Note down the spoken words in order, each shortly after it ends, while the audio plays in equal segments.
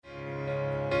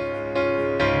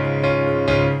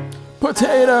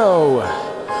Potato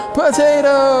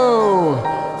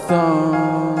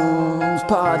Thumbs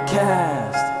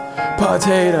Podcast.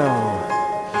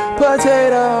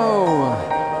 Potato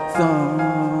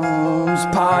Thumbs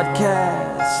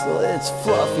Podcast. It's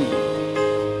Fluffy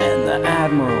and the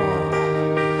Admiral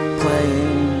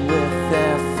playing with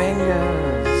their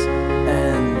fingers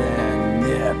and their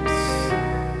nips.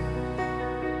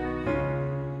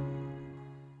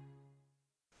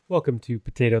 Welcome to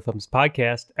Potato Thumbs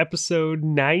Podcast, episode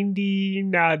 90,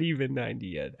 not even 90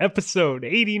 yet, episode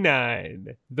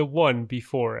 89, the one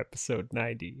before episode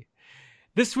 90.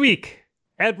 This week,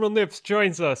 Admiral Nips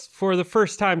joins us for the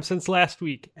first time since last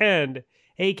week, and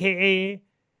aka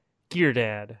Gear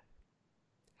Dad.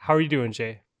 How are you doing,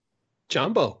 Jay?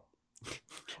 Jumbo.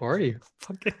 How are you?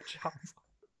 Fucking Jumbo.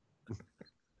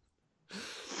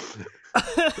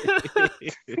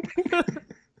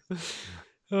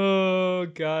 Oh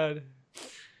God.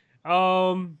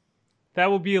 That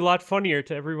will be a lot funnier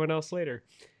to everyone else later.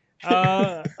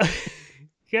 Guys,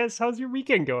 how's your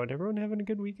weekend going? Everyone having a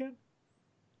good weekend?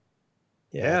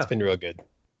 Yeah, it's been real good.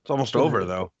 It's almost over,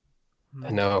 though.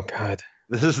 I know, God.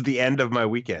 This is the end of my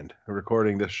weekend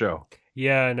recording this show.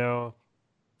 Yeah, I know.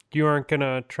 You aren't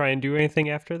gonna try and do anything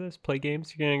after this? Play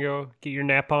games? You're gonna go get your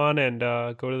nap on and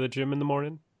go to the gym in the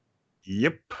morning?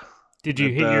 Yep. Did you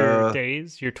hit your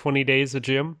days? Your 20 days of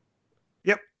gym?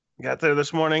 Yep. Got there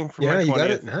this morning for my 20th. You got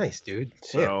it? Nice, dude.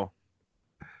 So,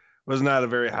 was not a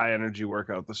very high energy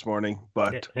workout this morning,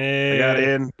 but I got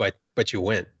in. But you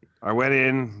went. I went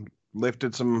in,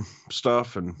 lifted some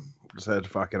stuff, and said,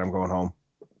 fuck it, I'm going home.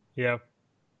 Yeah.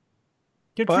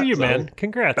 Good for you, man.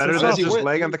 Congrats. Better That's than awesome. just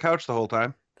laying on the couch the whole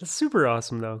time. That's super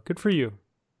awesome, though. Good for you.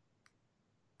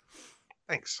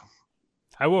 Thanks.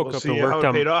 I woke up and worked how it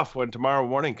on. paid off when tomorrow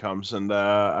morning comes, and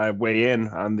I weigh in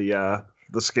on the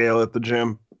scale at the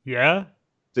gym. Yeah?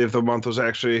 See if the month was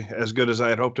actually as good as I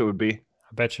had hoped it would be.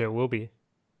 I bet you it will be.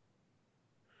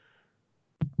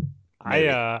 Maybe.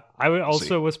 I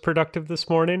also was productive this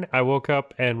morning. I woke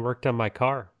up and worked on my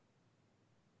car.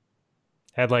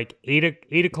 At like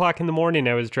 8 o'clock in the morning,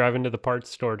 I was driving to the parts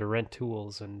store to rent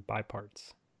tools and buy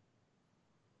parts.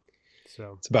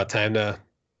 So It's about time to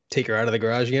take her out of the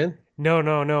garage again. no,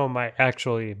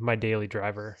 my daily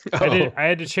driver. Oh. I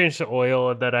had to change the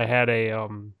oil, that I had a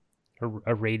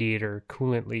radiator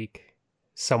coolant leak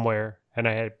somewhere, and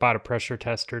I had bought a pressure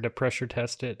tester to pressure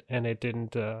test it, and it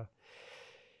didn't. It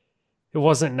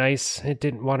wasn't nice. It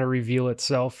didn't want to reveal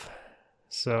itself,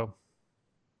 so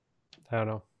I don't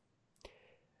know.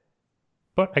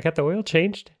 But I got the oil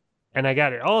changed, and I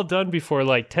got it all done before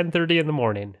like 10:30 in the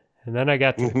morning, and then I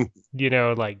got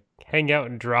to like hang out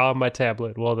and draw on my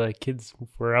tablet while the kids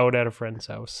were out at a friend's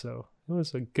house. So it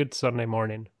was a good Sunday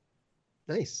morning.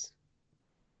 Nice.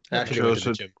 I actually went to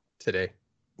the gym today.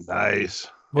 Nice.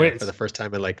 Wait, For the first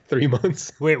time in like 3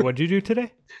 months. wait, what'd you do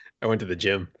today? I went to the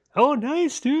gym. Oh,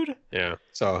 nice, dude. Yeah.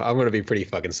 So I'm going to be pretty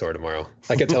fucking sore tomorrow.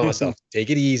 I can tell myself, take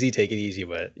it easy.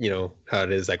 But you know how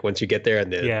it is. Like once you get there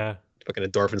and the fucking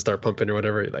endorphins start pumping or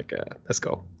whatever, you're like, let's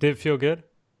go. Did it feel good?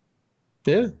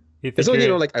 Yeah. You think It's when,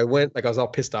 you're- like I went, like I was all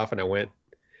pissed off and I went,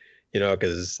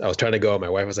 because I was trying to go. My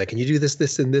wife was like, can you do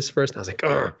this and this first? And I was like,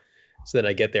 ugh. So then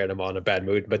I get there and I'm all in a bad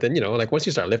mood. But then, like once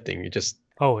you start lifting, you just,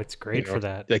 Oh, it's great for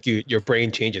that. like your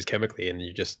brain changes chemically and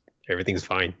you just, everything's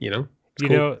fine, It's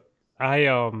cool.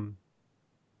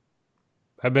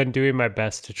 I've been doing my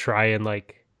best to try and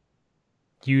like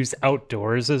use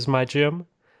outdoors as my gym.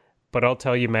 But I'll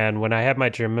tell you, man, when I had my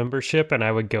gym membership and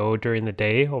I would go during the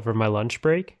day over my lunch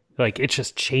break, like it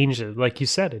just changes. Like you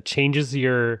said, it changes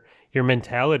your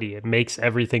mentality. It makes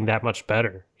everything that much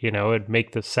better. It'd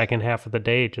make the second half of the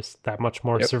day just that much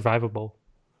more survivable.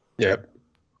 Yep.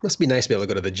 Must be nice to be able to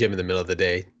go to the gym in the middle of the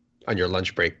day on your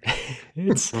lunch break.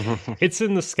 It's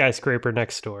in the skyscraper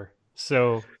next door.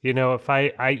 So, if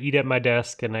I eat at my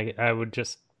desk and I would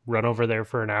just run over there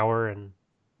for an hour and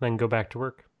then go back to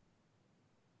work.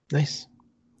 Nice.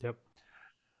 Yep.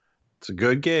 It's a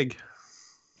good gig.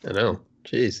 I know.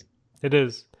 Jeez. It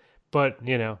is. But,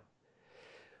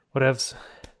 whatevs.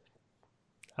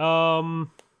 Cool,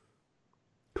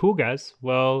 guys.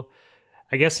 Well,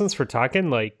 I guess since we're talking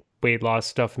like weight loss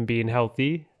stuff and being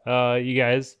healthy, you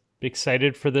guys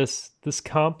excited for this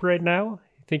comp right now?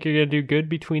 You think you're going to do good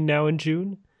between now and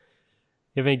June?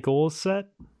 You have any goals set?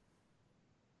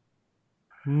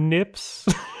 Nips?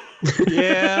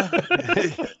 Yeah.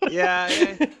 Yeah.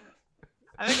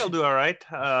 I think I'll do all right.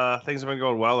 Things have been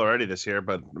going well already this year,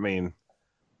 but I mean,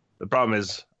 the problem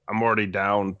is I'm already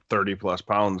down 30 plus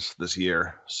pounds this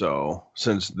year. So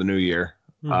since the new year,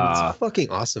 It's fucking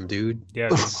awesome, dude. Yeah,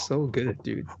 It's so good,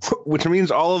 dude. which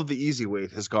means all of the easy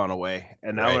weight has gone away,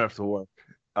 and now I Right. have to work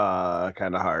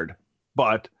kind of hard.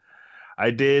 But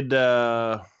I did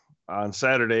on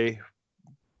Saturday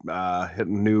hit a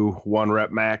new 1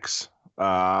 rep max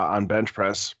on bench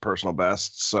press, personal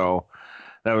best. So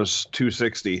that was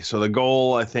 260. So the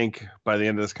goal, I think, by the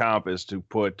end of this comp is to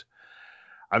put.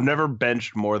 I've never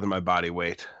benched more than my body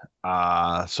weight.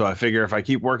 So I figure if I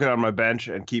keep working on my bench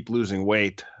and keep losing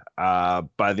weight,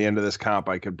 by the end of this comp,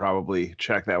 I could probably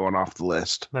check that one off the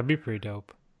list. That'd be pretty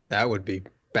dope. That would be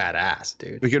badass,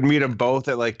 dude. We could meet them both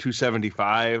at like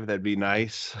 275. That'd be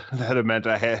nice. That'd have meant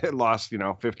I had lost,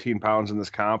 15 pounds in this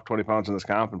comp, 20 pounds in this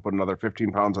comp, and put another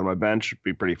 15 pounds on my bench. It'd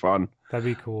be pretty fun. That'd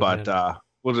be cool. But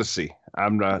we'll just see.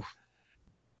 I'm not.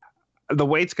 The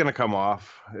weight's gonna come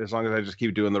off as long as I just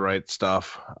keep doing the right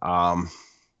stuff.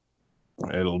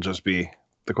 It'll just be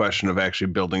the question of actually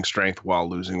building strength while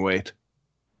losing weight.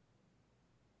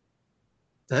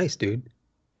 Nice, dude.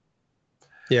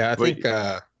 Yeah, I think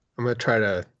I'm gonna try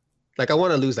to, I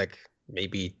want to lose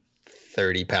maybe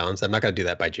 30 pounds. I'm not gonna do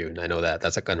that by June. I know that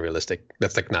that's unrealistic.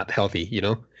 That's not healthy,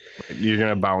 You're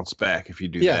gonna bounce back if you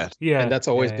do that. Yeah, and that's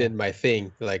always been my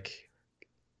thing.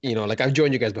 I've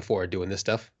joined you guys before doing this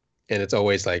stuff, and it's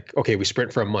always okay, we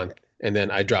sprint for a month, and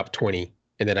then I drop 20,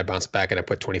 and then I bounce back and I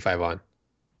put 25 on,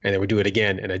 and then we do it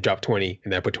again, and I drop 20,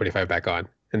 and then I put 25 back on.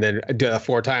 And then I do that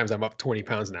 4 times. I'm up 20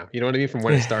 pounds now. You know what I mean? From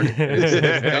when I started. It's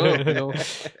dumb.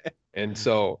 And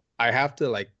so I have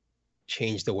to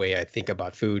change the way I think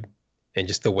about food and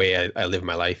just the way I live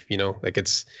my life.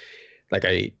 It's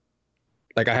I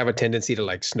have a tendency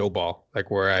to snowball,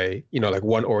 where I,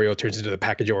 one Oreo turns into the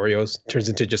package of Oreos, turns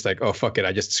into just oh, fuck it.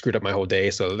 I just screwed up my whole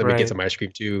day. So let me get some ice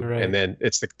cream too. Right. And then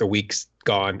it's the week's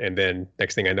gone. And then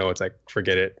next thing I know, it's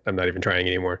forget it. I'm not even trying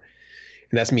anymore.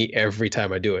 And that's me every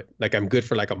time I do it. I'm good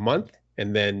for a month,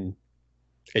 and then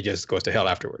it just goes to hell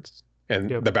afterwards. And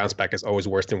the bounce back is always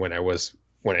worse than when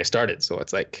I started. So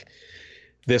it's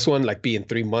this one, being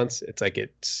 3 months,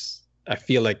 I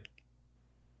feel like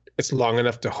it's long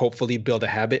enough to hopefully build a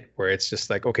habit where it's just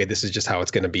okay, this is just how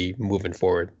it's going to be moving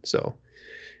forward. So,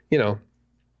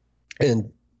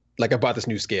 and I bought this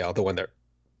new scale, the one that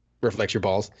reflects your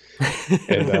balls.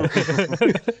 And,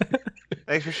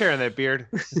 thanks for sharing that, Beard.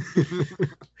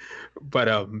 But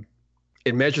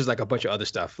it measures a bunch of other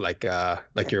stuff, like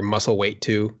your muscle weight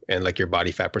too, and your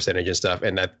body fat percentage and stuff.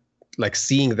 And that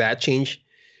seeing that change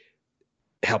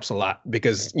helps a lot,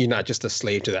 because you're not just a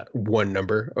slave to that one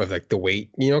number of the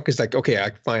weight, because okay,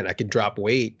 I can drop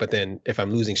weight, but then if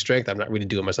I'm losing strength, I'm not really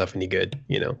doing myself any good,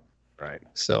 Right.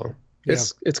 So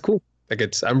it's cool.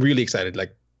 I'm really excited.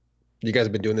 You guys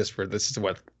have been doing this is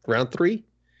what, round 3?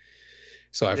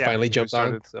 So I finally jumped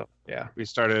on. So yeah, we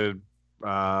started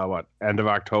end of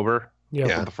October.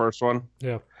 Yeah. The first one.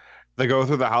 Yeah. The go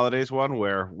through the holidays one,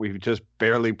 where we just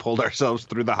barely pulled ourselves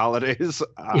through the holidays.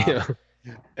 Yeah.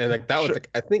 And that was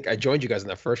I think I joined you guys in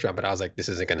that first round, but I was this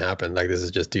isn't gonna happen. This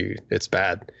is just, dude, it's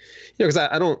bad. Because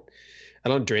I don't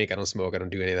drink, I don't smoke, I don't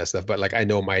do any of that stuff. But I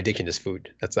know my addiction is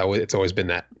food. It's always been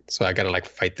that. So I gotta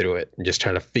fight through it and just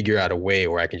try to figure out a way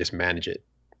where I can just manage it.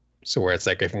 So where it's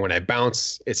if when I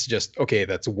bounce, it's just okay,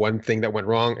 that's one thing that went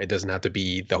wrong. It doesn't have to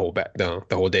be the whole the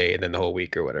whole day and then the whole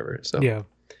week or whatever. So yeah,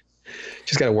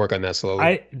 just gotta work on that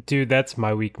slowly. Dude, that's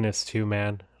my weakness too,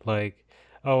 man.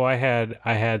 Oh, I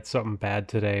had something bad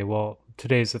today. Well,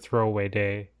 today's a throwaway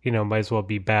day. Might as well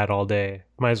be bad all day.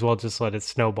 Might as well just let it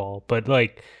snowball. But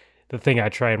the thing I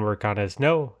try and work on is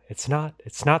no, it's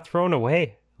not thrown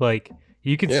away.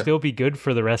 You can still be good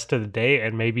for the rest of the day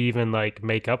and maybe even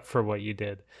make up for what you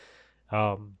did.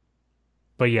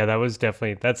 But yeah, that's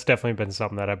definitely been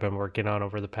something that I've been working on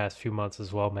over the past few months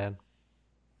as well, man.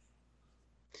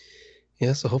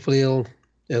 Yeah, so hopefully it'll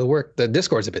work. The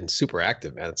Discords have been super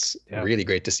active, man. It's really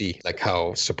great to see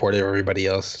how supportive everybody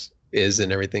else is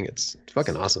and everything. It's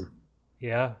fucking awesome.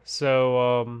 Yeah.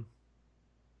 So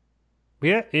we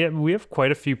have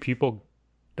quite a few people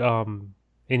in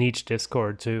each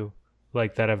Discord too,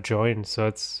 that have joined. So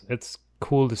it's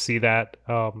cool to see that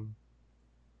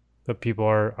that people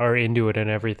are into it and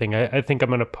everything. I think I'm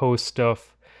gonna post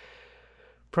stuff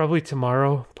probably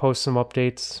tomorrow, post some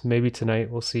updates, maybe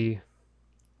tonight. We'll see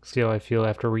how I feel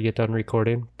after we get done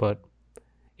recording. But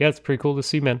yeah, it's pretty cool to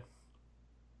see, man.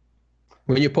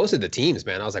 When you posted the teams,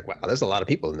 man, I was wow, there's a lot of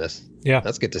people in this. Yeah,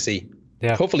 that's good to see.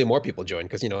 Yeah, hopefully more people join,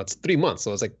 because it's 3 months,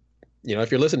 so it's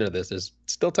if you're listening to this, there's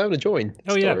still time to join.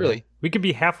 Oh yeah, really. We could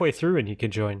be halfway through and you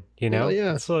can join.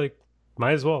 Yeah. It's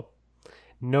might as well.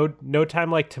 No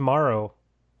time like tomorrow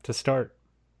to start.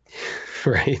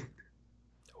 Right.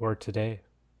 Or today.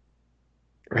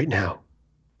 Right now.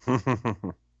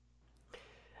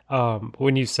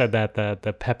 When you said that,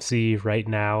 the Pepsi Right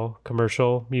Now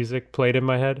commercial music played in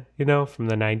my head, from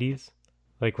the 90s.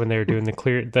 Like when they were doing the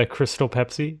Crystal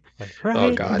Pepsi. Like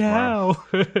right God. now.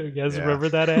 You guys Yeah. remember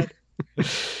that ad? Who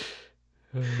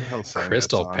the hell sang that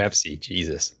Crystal song? Pepsi,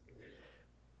 Jesus.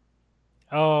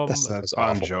 Um, That's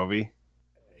Bon awful. Jovi.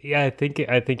 yeah, I think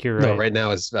you're right. No, right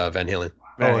now it's Van Halen.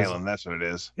 Van Oh, is Halen, that's what it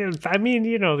is. Yeah, I mean,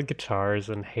 the guitars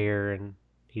and hair and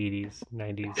 80s,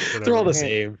 90s, whatever. They're all the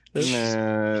same.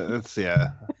 Nah,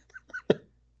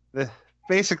 it's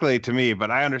basically to me, but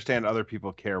I understand other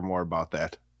people care more about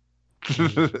that.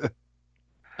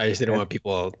 I just didn't want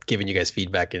people giving you guys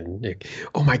feedback and like,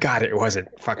 oh my God, it wasn't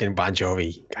fucking Bon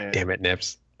Jovi. God Yeah. damn it,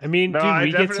 Nips. I mean, No, dude, I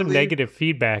we get some definitely- negative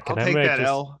feedback, I'll and take that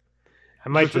L. I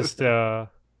might just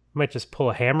pull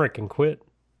a Hamrick and quit.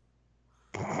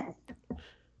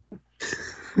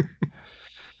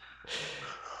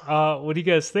 What do you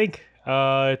guys think?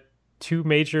 Two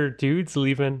major dudes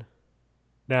leaving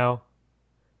now.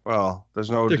 Well,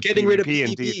 there's no They're getting rid of PvP in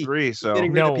PvP. D3, so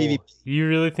Getting rid of No, PvP. you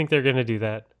really think they're gonna do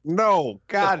that? no,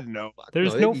 God no. Fuck,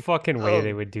 There's they'd no be fucking way dumb.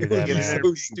 they would do They'd that, be man.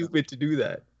 so stupid to do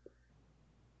that.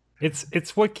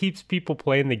 It's what keeps people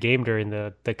playing the game during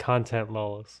the content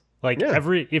lulls. Like Yeah.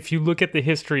 if you look at the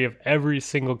history of every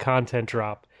single content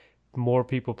drop, more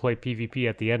people play PvP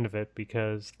at the end of it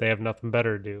because they have nothing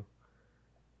better to do.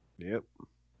 Yep.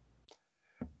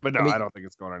 But no, I mean- I don't think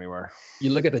it's going anywhere. You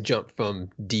look at the jump from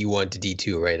D1 to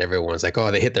D2, right? Everyone's like,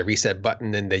 oh, they hit the reset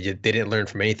button and they didn't learn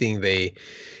from anything. They,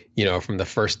 from the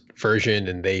first version,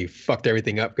 and they fucked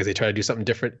everything up because they tried to do something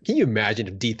different. Can you imagine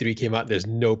if D3 came out and there's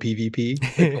no PvP?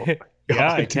 Like, oh my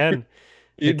Yeah, I God, can. dude. I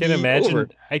It'd can be imagine. over.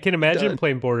 I can imagine Done.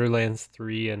 playing Borderlands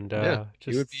 3 and Yeah, it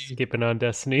just would be- skipping on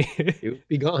Destiny. It would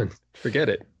be gone. Forget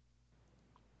it.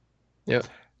 Yeah.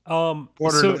 So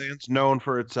Borderlands known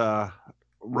for its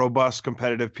robust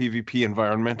competitive PvP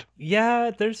environment. yeah,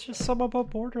 there's just something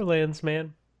about Borderlands,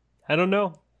 man. I don't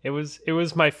know. It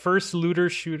was my first looter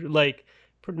shooter, like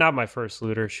not my first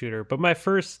looter shooter, but my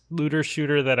first looter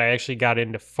shooter that I actually got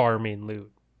into farming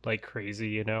loot like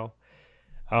crazy, So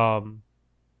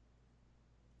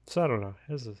I don't know.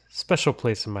 It has a special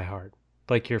place in my heart,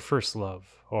 like your first love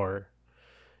or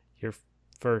your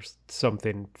first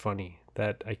something funny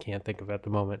that I can't think of at the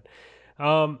moment.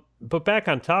 But back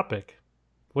on topic,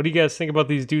 what do you guys think about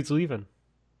these dudes leaving?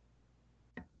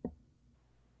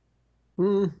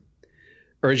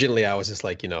 Originally, I was just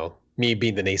like, me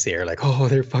being the naysayer, like, oh,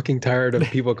 they're fucking tired of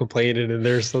people complaining and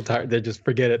they're so tired. They just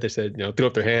forget it. They said, threw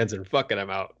up their hands and fuck it, I'm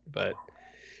out. But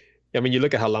I mean, you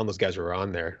look at how long those guys were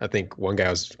on there. I think one guy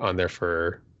was on there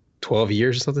for 12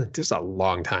 years or something. Just a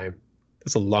long time.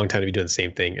 That's a long time to be doing the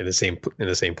same thing in the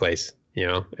same place,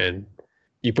 and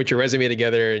you put your resume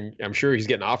together and I'm sure he's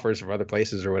getting offers from other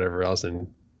places or whatever else. And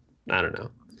I don't know.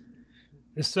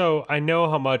 So I know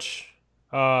how much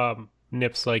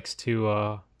Nips likes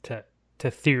to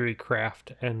theory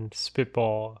craft and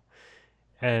spitball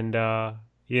and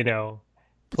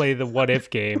play the what if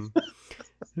game.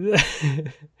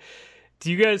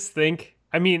 Do you guys think,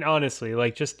 I mean, honestly,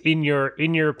 like just in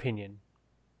your opinion,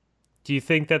 do you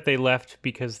think that they left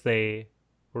because they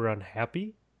were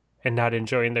unhappy and not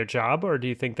enjoying their job, or do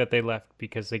you think that they left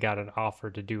because they got an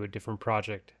offer to do a different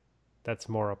project that's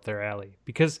more up their alley?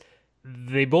 Because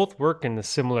they both work in a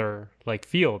similar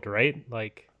field, right?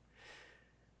 Like,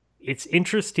 it's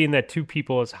interesting that two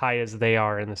people as high as they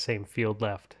are in the same field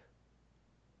left.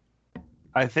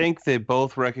 I think they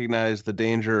both recognize the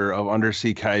danger of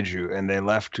undersea kaiju, and they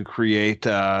left to create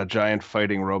giant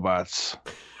fighting robots.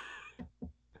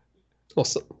 Well,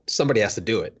 somebody has to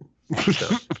do it.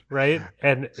 So. Right?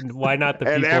 And why not the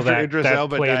And people after that Idris play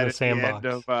Elba in died the at the sandbox?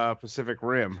 end of Pacific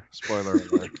Rim, spoiler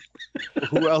alert,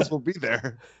 who else will be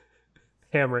there?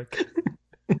 Hamrick.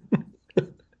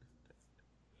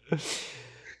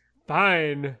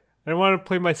 Fine. I want to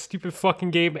play my stupid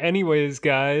fucking game anyways,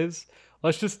 guys.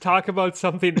 Let's just talk about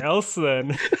something else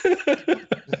then.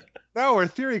 No, we're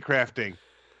theory crafting.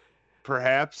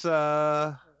 Perhaps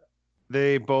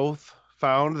they both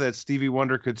found that Stevie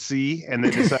Wonder could see, and they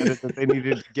decided that they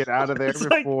needed to get out of there It's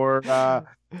like- before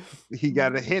he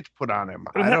got a hit put on him.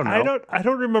 I don't know. I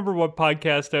don't remember what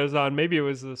podcast I was on. Maybe it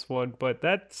was this one, but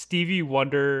that Stevie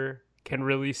Wonder can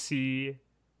really see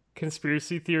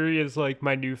conspiracy theory is like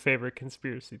my new favorite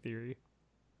conspiracy theory.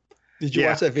 Did you Yeah.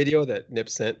 watch that video that Nip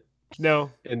sent No.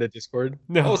 in the Discord?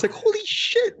 No. I was like, holy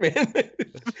shit, man.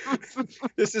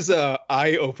 This is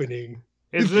eye-opening.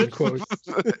 Is in it? quotes.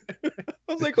 I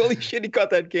was like, holy shit, he caught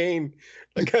that cane.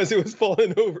 Like as it was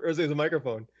falling over, or as it was a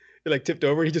microphone. It tipped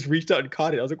over, he just reached out and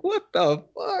caught it. I was like, what the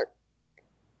fuck?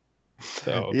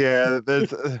 So Yeah,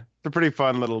 that's a pretty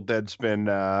fun little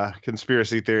Deadspin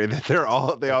conspiracy theory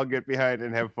that they all get behind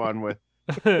and have fun with.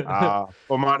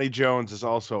 Bomani Jones is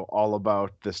also all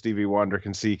about the Stevie Wonder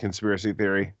can see conspiracy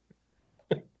theory.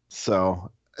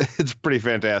 So it's pretty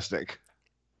fantastic.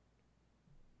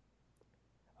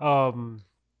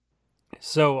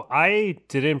 So I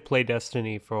didn't play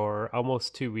Destiny for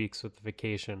almost 2 weeks with the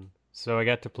vacation. So I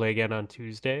got to play again on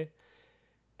Tuesday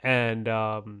and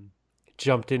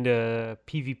jumped into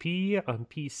PvP on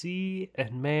PC,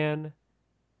 and man,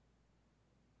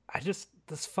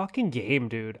 this fucking game,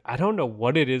 dude. I don't know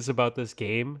what it is about this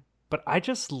game, but I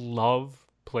just love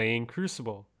playing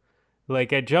Crucible.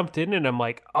 Like, I jumped in and I'm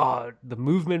like, oh, the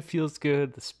movement feels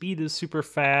good, the speed is super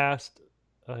fast.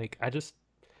 Like,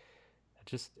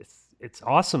 it's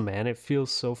awesome, man. It feels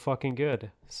so fucking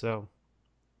good. So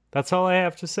that's all I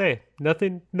have to say.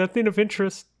 Nothing of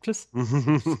interest. Just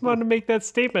wanted to make that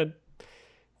statement.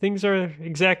 Things are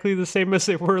exactly the same as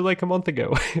they were like a month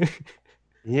ago.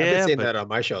 Yeah, I've been saying that on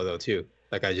my show though too.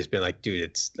 Like I just been like, dude,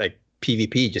 it's like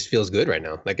PvP just feels good right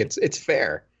now. Like it's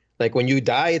fair. Like when you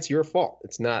die, it's your fault.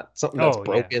 It's not something that's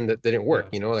broken that didn't work.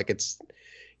 Yeah. You know, like it's,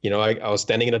 you know, I was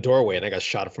standing in a doorway and I got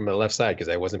shot from the left side because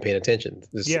I wasn't paying attention.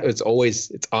 It's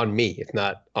on me. It's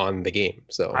not on the game.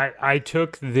 So I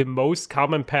took the most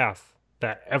common path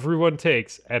that everyone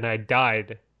takes and I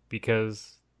died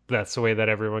because that's the way that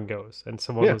everyone goes and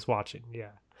someone was watching.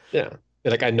 Yeah. Yeah.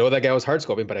 Like I know that guy was hard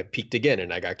scoping, but I peeked again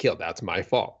and I got killed. That's my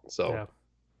fault. So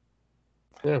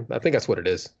yeah, I think that's what it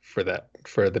is for the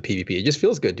PvP. It just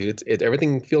feels good, dude.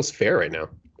 Everything feels fair right now.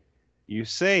 You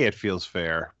say it feels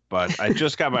fair, but I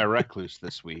just got my Recluse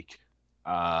this week.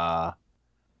 And I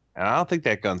don't think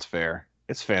that gun's fair.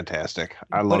 It's fantastic.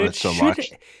 I love it so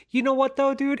much. You know what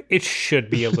though, dude? It should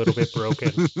be a little bit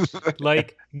broken.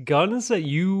 Like guns that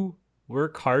you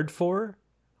work hard for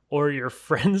or your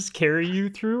friends carry you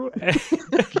through.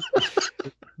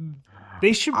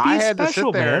 They should be I had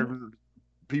special, to sit there man. and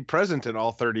be present in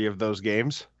all 30 of those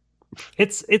games.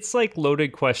 It's like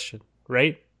Loaded Question,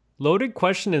 right? Loaded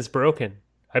Question is broken.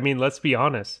 I mean, let's be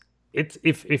honest. It's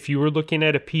if you were looking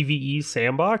at a PvE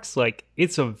sandbox, like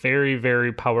it's a very,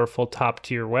 very powerful top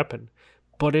tier weapon.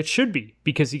 But it should be,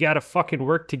 because you gotta fucking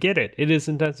work to get it. It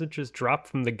doesn't just drop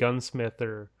from the gunsmith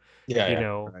or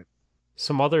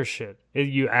some other shit.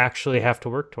 You actually have to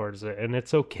work towards it, and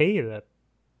it's okay that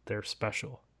they're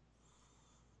special.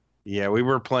 Yeah, we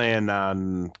were playing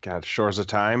on Shores of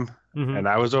Time, and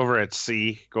I was over at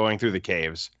sea going through the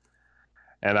caves,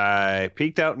 and I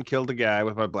peeked out and killed a guy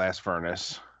with my blast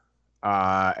furnace,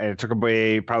 and it took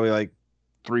away probably like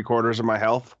 3/4 of my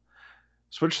health.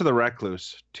 Switched to the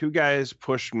Recluse. 2 guys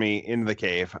pushed me into the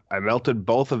cave. I melted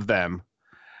both of them,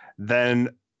 then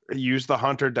used the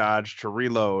Hunter dodge to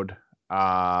reload,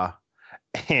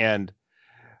 and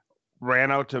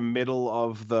ran out to middle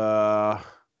of the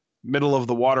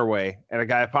waterway, and a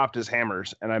guy popped his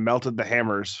hammers, and I melted the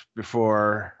hammers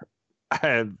before I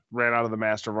had ran out of the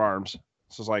Master of Arms.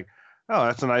 So it's like, oh,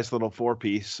 that's a nice little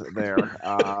 4-piece there,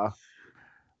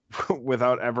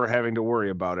 without ever having to worry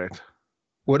about it.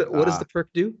 What does the perk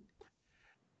do?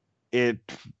 It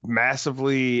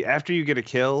massively, after you get a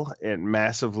kill, it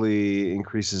massively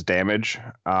increases damage.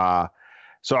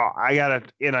 So I got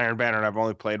it in Iron Banner, and I've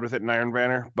only played with it in Iron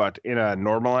Banner, but in a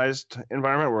normalized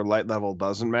environment where light level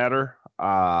doesn't matter,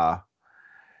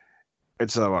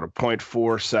 it's about a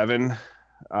 0.47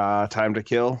 time to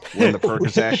kill when the perk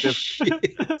is active.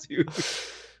 Shit, dude.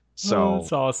 So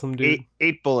that's awesome, dude.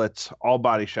 8 bullets, all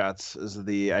body shots is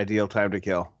the ideal time to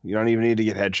kill. You don't even need to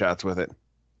get headshots with it.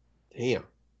 Damn.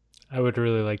 I would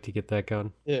really like to get that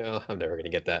gun. Yeah, I'm never going to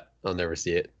get that. I'll never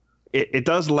see it. It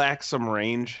does lack some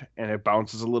range, and it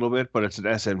bounces a little bit, but it's an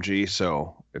SMG,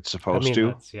 so it's supposed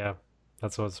to.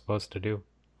 That's what it's supposed to do.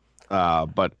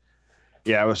 But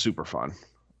yeah, it was super fun.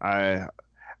 I'm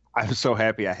so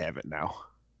happy I have it now.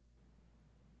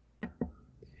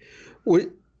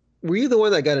 Were you the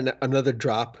one that got another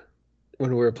drop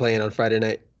when we were playing on Friday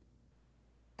night?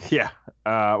 Yeah.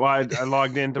 Well, I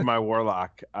logged into my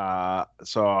Warlock,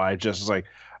 so I just was like,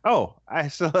 oh, I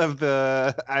have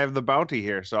the bounty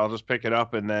here, so I'll just pick it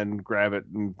up and then grab it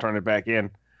and turn it back in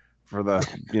for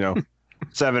the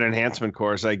 7 enhancement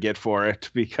cores I get for it,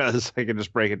 because I can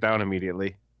just break it down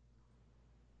immediately.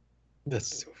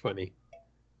 That's so funny.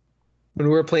 When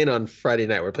we were playing on Friday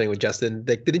night, we were playing with Justin.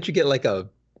 Like, didn't you get like a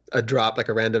drop, like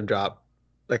a random drop,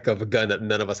 like of a gun that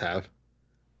none of us have?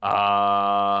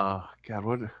 God,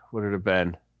 what would it have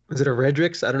been? Was it a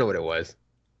Redrix? I don't know what it was.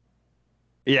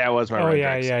 Yeah, it was my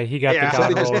Redrix. Yeah, he got the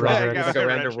god roll Redrix. Like a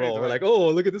random roll. We're like, oh,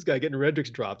 look at this guy getting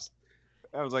Redrix drops.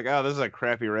 I was like, oh, this is a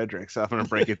crappy Redrix. I'm going to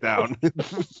break it down.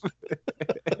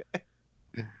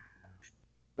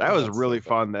 That was really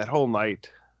fun, that whole night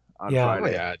on Friday. Oh,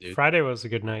 yeah, dude. Friday was a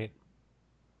good night.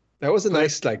 That was a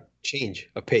nice like change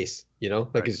of pace, you know?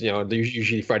 Like, Right. 'cause, you know,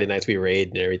 usually Friday nights we raid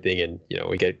and everything, and you know,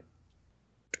 we get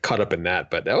caught up in that.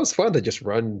 But that was fun to just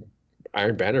run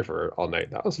Iron Banner for all night.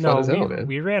 That was fun No, as hell, man.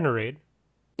 we ran a raid.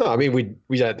 No, I mean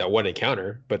we had that one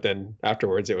encounter, but then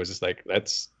afterwards it was just like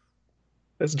let's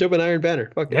jump an Iron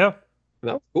Banner. Fuck it. Yeah. And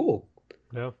that was cool.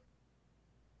 No.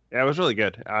 Yeah, it was really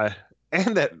good.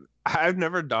 And that I've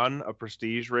never done a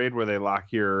prestige raid where they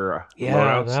lock your Yeah,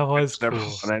 loadouts. that was I've never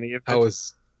cool. done any of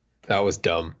it. That was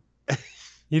dumb.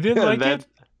 You didn't like That- it?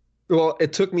 Well,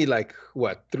 it took me like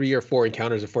what 3 or 4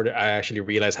 encounters before I actually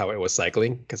realized how it was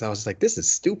cycling because I was like, this is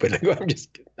stupid.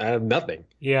 I have nothing.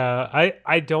 Yeah,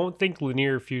 I don't think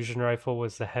linear fusion rifle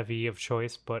was the heavy of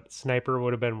choice, but sniper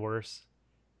would have been worse.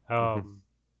 Yeah,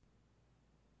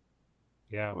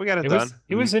 We got it was done.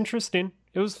 it was interesting.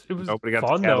 It was Nobody got the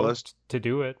fun though catalyst. to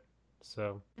do it.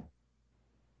 So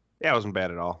Yeah, it wasn't bad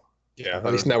at all. Yeah,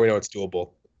 at least now we know it's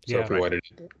doable. So Yeah. if we wanted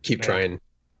to keep Yeah. trying.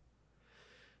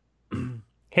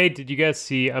 hey, did you guys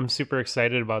see? I'm super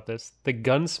excited about this. The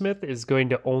gunsmith is going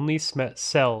to only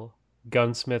sell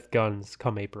gunsmith guns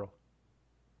come April.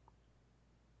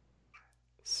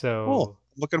 So Cool.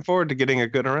 Looking forward to getting a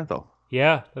good rental.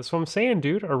 yeah, that's what I'm saying,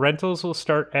 dude. Our rentals will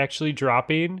start actually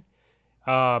dropping.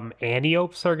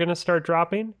 Anteopes are gonna start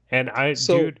dropping, and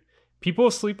dude,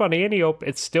 people sleep on Antiope.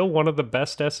 It's still one of the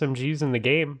best SMGs in the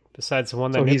game, besides the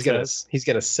one that So Nick says. he's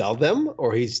gonna sell them,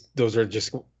 or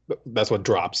that's what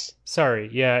drops. Sorry,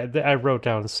 yeah, I wrote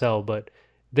down sell, but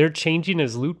they're changing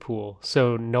his loot pool,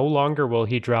 so no longer will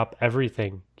he drop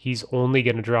everything. He's only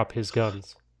gonna drop his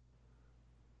guns.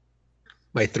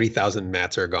 My 3,000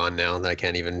 mats are gone now, and I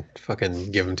can't even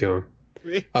fucking give them to him.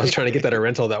 I was trying to get that at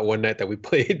rental that one night that we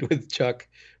played with Chuck.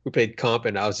 We played comp,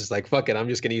 and I was just like, "Fuck it, I'm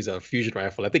just gonna use a fusion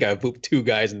rifle." I think I booped 2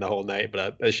 guys in the whole night,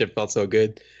 but that shit felt so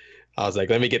good. I was like,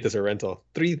 "Let me get this at rental."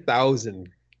 3,000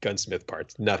 gunsmith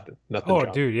parts, nothing. Oh,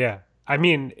 dropped. dude, yeah. I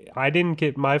mean, I didn't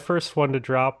get my first one to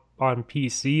drop on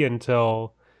PC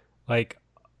until like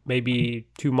maybe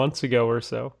 2 months ago or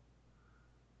so.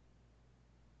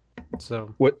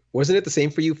 So What wasn't it the same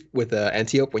for you with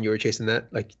Antiope when you were chasing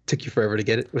that? Like, took you forever to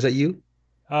get it. Was that you?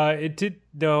 it did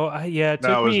no, yeah, it took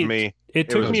That was me. me. It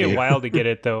took was me a you. while to get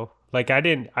it though. Like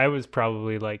I was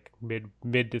probably like mid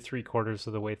to 3/4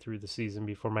 of the way through the season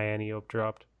before my Antiope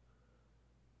dropped.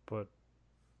 But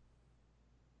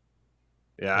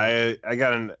Yeah, I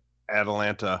got an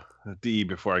Atalanta D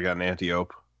before I got an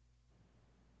Antiope,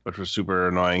 which was super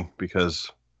annoying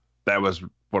because that was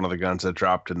one of the guns that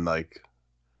dropped in like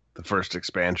the first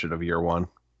expansion of year 1.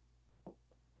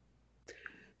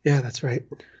 Yeah, that's right.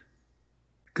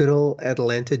 Good old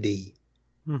Atlanta D.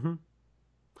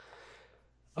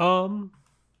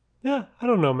 yeah, I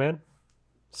don't know, man.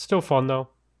 Still fun though.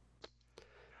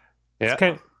 Yeah.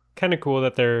 It's kind of cool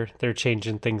that they're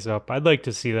changing things up. I'd like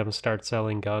to see them start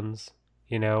selling guns,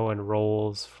 you know, and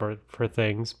rolls for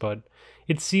things, but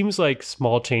it seems like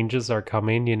small changes are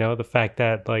coming, you know, the fact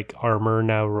that like armor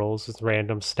now rolls with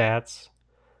random stats.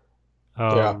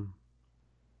 Yeah.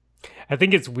 I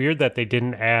think it's weird that they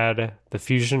didn't add the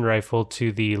fusion rifle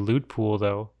to the loot pool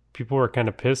though. People were kind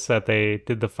of pissed that they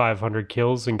did the 500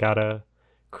 kills and got a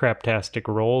craptastic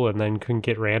roll and then couldn't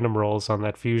get random rolls on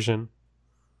that fusion.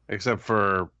 Except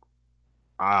for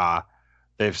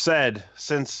they've said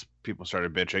since people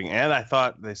started bitching, and I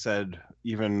thought they said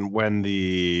even when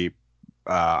the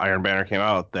Iron Banner came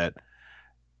out that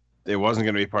it wasn't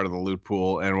going to be part of the loot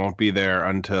pool and won't be there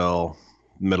until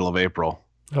middle of April.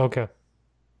 Okay.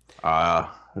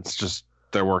 It's just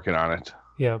they're working on it.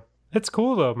 Yeah. It's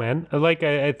cool though, man. Like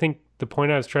I think the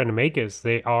point I was trying to make is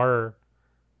they are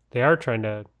trying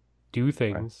to do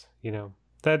things, you know.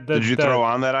 Did you throw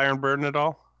on that Iron Burden at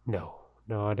all? No,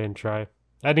 I didn't try.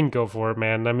 I didn't go for it,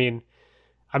 man. I mean,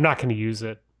 I'm not going to use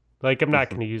it. Like, I'm not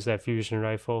going to use that fusion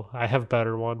rifle. I have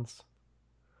better ones.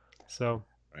 So.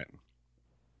 Right.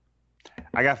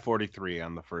 I got 43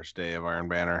 on the first day of Iron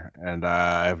Banner, and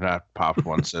I have not popped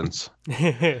one since.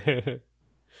 I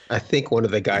think one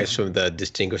of the guys from the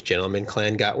Distinguished Gentleman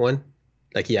clan got one.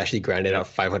 Like, he actually grinded out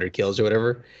 500 kills or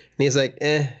whatever. And he's like,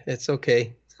 it's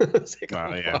okay. It's like,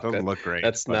 Yeah, it fuck, doesn't look great.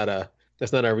 That's not a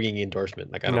ringing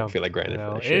endorsement. Like, I don't feel like grinding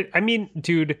for that shit. I mean,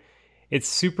 dude, it's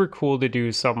super cool to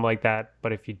do something like that.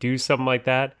 But if you do something like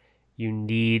that, you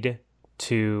need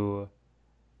to,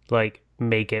 like,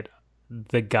 make it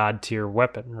the god tier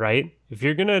weapon, right? If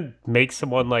you're gonna make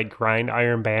someone like grind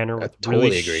Iron Banner with totally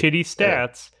really agree. shitty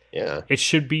stats, Yeah. it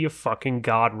should be a fucking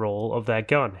god roll of that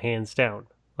gun, hands down.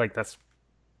 Like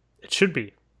it should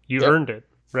be. You Yep. earned it,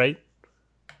 right?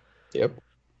 Yep.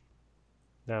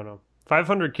 I don't know.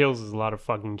 500 kills is a lot of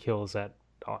fucking kills at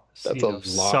That's a lot.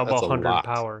 sub That's a 100 lot.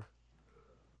 power.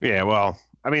 Yeah, well,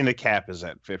 I mean, the cap is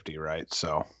at 50, right?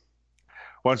 So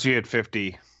once you hit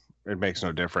 50, it makes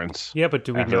no difference. Yeah, but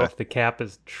do we After know that. if the cap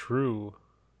is true?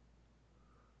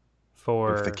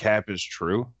 For If the cap is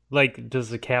true, like,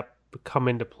 does the cap come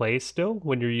into play still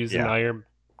when you're using Yeah. iron?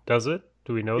 Does it?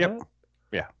 Do we know Yep. that?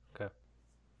 Yeah. Okay.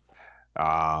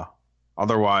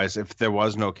 Otherwise, if there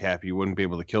was no cap, you wouldn't be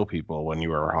able to kill people when you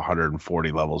were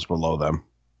 140 levels below them.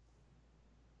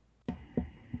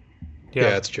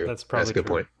 Yeah, that's true. That's probably a good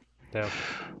true. point.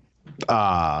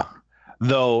 Yeah.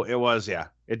 Though it was,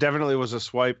 it definitely was a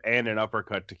swipe and an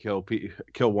uppercut to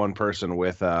kill one person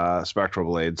with spectral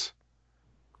blades.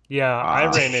 Yeah, I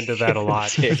ran into that a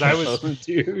lot because I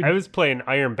Dude. was playing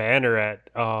Iron Banner at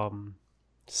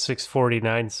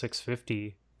 649,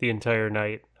 650 the entire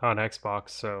night on Xbox,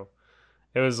 so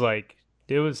it was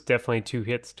definitely 2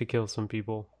 hits to kill some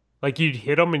people. Like, you'd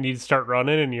hit them and you'd start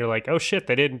running and you're like, oh shit,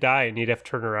 they didn't die, and you'd have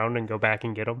to turn around and go back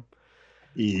and get them.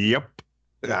 Yep,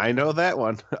 I know that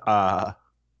one. But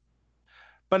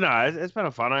no, it's been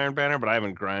a fun Iron Banner, but I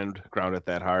haven't ground it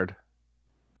that hard.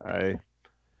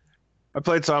 I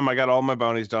played some. I got all my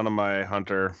bounties done on my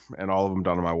Hunter and all of them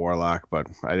done on my Warlock, but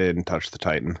I didn't touch the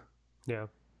Titan. Yeah.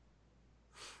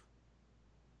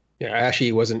 Yeah, I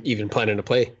actually wasn't even planning to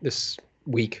play this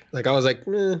week. Like, I was like,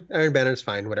 Iron Banner's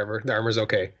fine, whatever. The armor's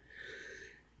okay.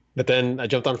 But then I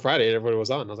jumped on Friday and everybody was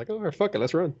on. I was like, oh, fuck it,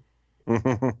 let's run.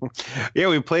 Yeah,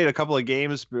 we played a couple of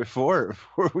games before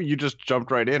you just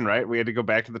jumped right in, right? We had to go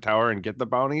back to the tower and get the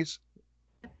bounties.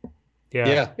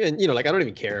 Yeah. And like, I don't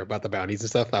even care about the bounties and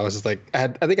stuff. I was just like, I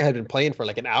think I had been playing for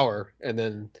like an hour, and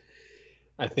then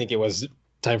I think it was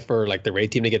time for like the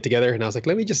raid team to get together, and I was like,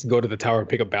 let me just go to the tower and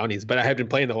pick up bounties. But I had been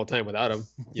playing the whole time without them.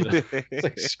 It's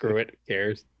like, screw it, who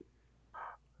cares?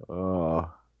 Oh,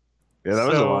 yeah, that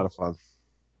was a lot of fun.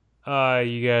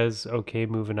 You guys okay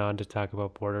moving on to talk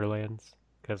about Borderlands?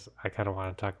 Because I kind of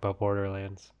want to talk about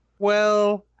Borderlands.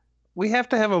 Well, we have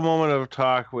to have a moment of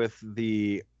talk with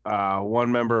the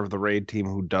one member of the raid team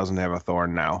who doesn't have a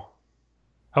thorn now.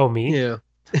 Oh, me? Yeah.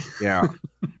 Yeah.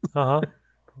 Uh-huh.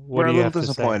 We're a little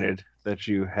disappointed that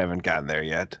you haven't gotten there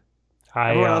yet.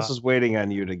 Everyone else is waiting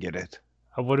on you to get it.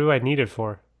 What do I need it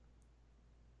for?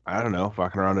 I don't know,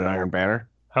 fucking around an Iron Banner.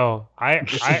 Oh, I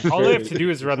all I have to do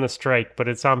is run the strike, but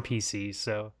it's on PC,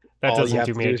 so that doesn't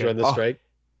do me any good. Run the strike.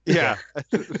 Yeah.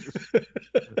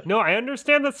 No, I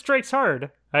understand that strike's hard.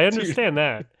 I understand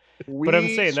that. But I'm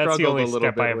saying that's the only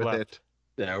step I have left.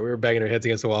 Yeah, we were banging our heads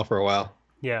against the wall for a while.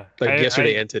 Yeah. Like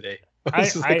yesterday and today.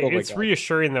 It's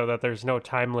reassuring though that there's no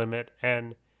time limit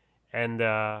and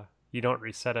you don't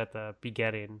reset at the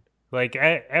beginning. Like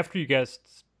after you guys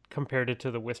compared it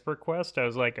to the Whisper Quest, I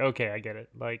was like, okay, I get it.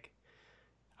 Like,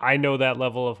 I know that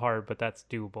level of hard, but that's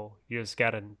doable. You just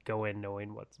gotta go in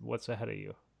knowing what's ahead of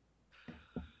you.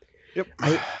 Yep.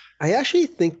 I actually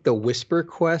think the Whisper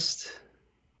Quest,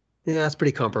 yeah, that's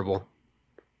pretty comparable.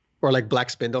 Or like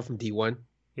Black Spindle from D1.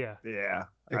 Yeah. Yeah.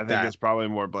 Like I think that. it's probably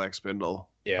more Black Spindle.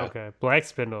 Yeah. Okay. Black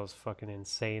Spindle is fucking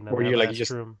insane. Where you like you just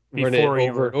run it over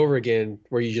and over again,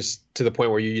 where you just to the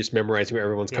point where you just memorize where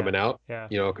everyone's coming out. Yeah.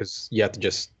 Because you have to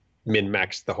just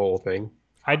min-max the whole thing.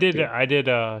 I did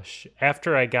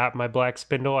after I got my Black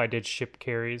Spindle, I did ship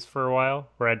carries for a while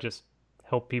where I just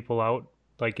help people out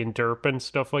like in derp and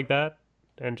stuff like that,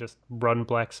 and just run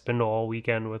Black Spindle all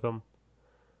weekend with them,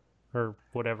 or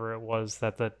whatever it was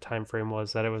that the time frame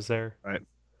was that it was there. Right.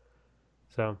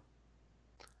 So.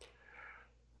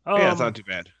 Yeah, it's not too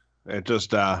bad. It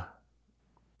just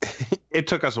it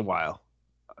took us a while,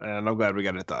 and I'm glad we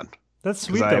got it done. That's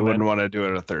sweet. I wouldn't want to do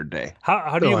it a third day.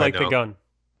 How do you like the gun?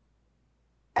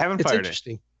 Haven't fired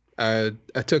interesting. I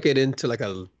took it into like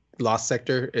a lost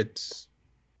sector. It's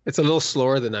a little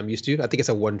slower than I'm used to. I think it's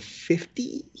a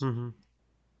 150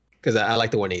 because I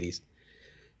like the 180s.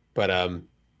 But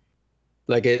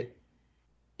like it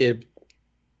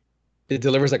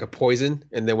delivers like a poison,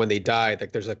 and then when they die,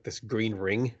 like there's like this green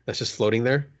ring that's just floating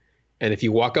there, and if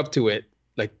you walk up to it,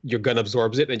 like your gun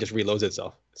absorbs it and just reloads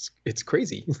itself. It's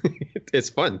crazy. It's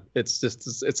fun. It's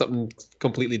something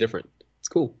completely different. It's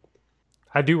cool.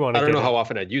 I do want to. I don't know how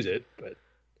often I'd use it, but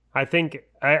I think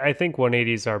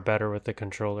 180s are better with the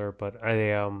controller, but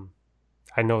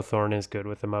I know Thorn is good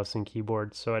with the mouse and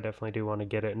keyboard, so I definitely do want to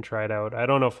get it and try it out. I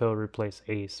don't know if it'll replace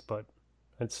Ace, but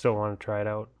I'd still want to try it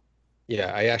out.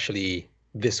 Yeah, I actually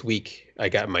this week I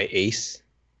got my Ace,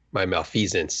 my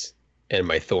Malfeasance, and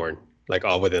my Thorn, like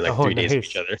all within like 3 days of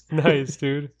each other. Nice,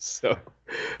 dude. So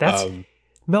that's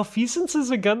Malfeasance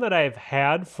is a gun that I've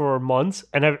had for months,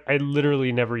 and I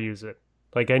literally never use it.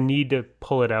 Like, I need to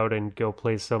pull it out and go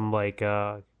play some like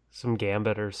some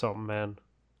Gambit or something, man.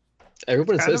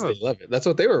 Everyone Kind says of they love it. That's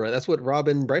what they were. That's what Rob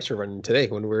and Bryce were running today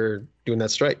when we were doing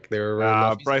that strike. They were running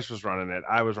Malfeasance. Bryce was running it.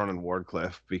 I was running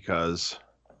Wardcliff because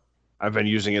I've been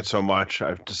using it so much.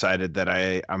 I've decided that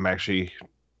I'm actually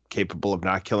capable of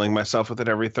not killing myself with it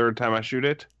every third time I shoot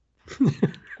it.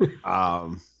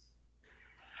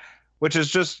 Which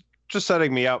is just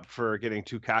setting me up for getting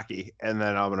too cocky, and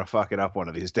then I'm gonna fuck it up one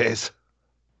of these days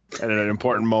at an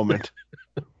important moment.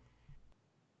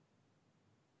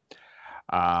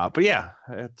 But yeah,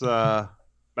 it's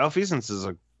Malfeasance is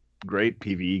a great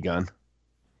PvE gun.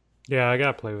 Yeah, I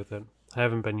gotta play with it. I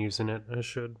haven't been using it. I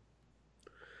should.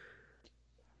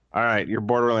 All right, you're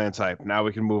Borderlands hype. Now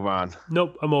we can move on.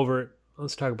 Nope, I'm over it.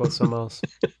 Let's talk about something else.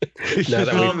 Now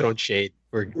that we've thrown shade,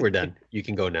 we're done. You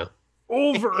can go now.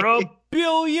 Over 1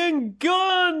 billion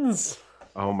guns!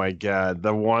 Oh my god,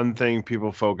 the one thing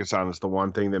people focus on is the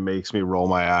one thing that makes me roll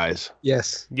my eyes.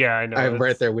 Yes. Yeah, I know. I'm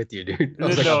right there with you, dude. I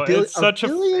was No, like, it's such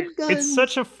billion guns. it's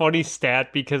such a funny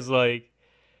stat because like,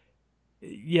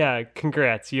 yeah,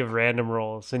 congrats, you have random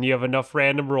rolls and you have enough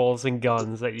random rolls and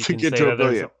guns that you To can get say to that a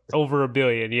there's billion. over 1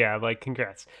 billion. Yeah, like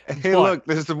congrats. Hey, But- look,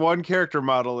 there's the one character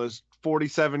model is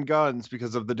 47 guns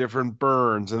because of the different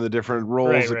burns and the different rolls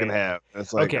Right, it can right. have.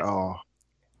 It's like, Okay. oh,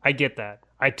 I get that.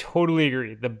 I totally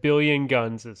agree. The 1 billion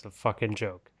guns is a fucking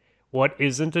joke. What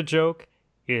isn't a joke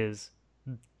is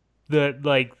the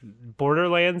like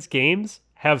Borderlands games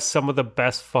have some of the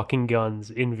best fucking guns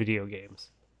in video games.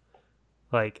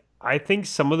 Like I think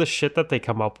some of the shit that they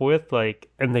come up with, like,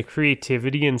 and the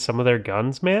creativity in some of their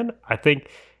guns, man, I think,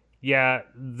 yeah,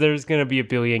 there's gonna be 1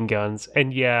 billion guns,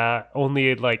 and yeah,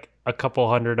 only like a couple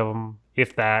hundred of them,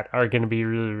 if that, are gonna be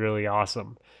really, really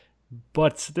awesome.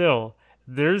 But still,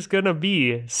 there's gonna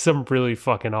be some really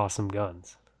fucking awesome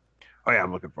guns. oh yeah,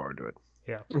 I'm looking forward to it.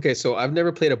 Okay, so I've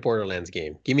never played a Borderlands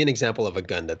game. Give me an example of a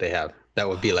gun that they have that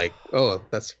would be like, oh,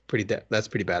 that's pretty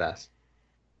badass.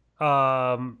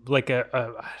 Like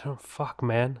I don't fuck,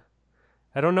 man.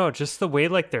 I don't know. Just the way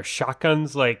like their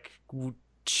shotguns like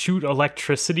shoot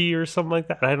electricity or something like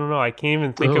that. I don't know. I can't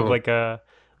even think of Oh.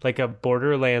 like a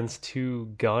Borderlands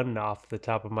 2 gun off the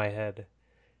top of my head.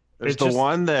 There's It the just-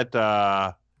 one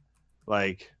that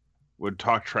like would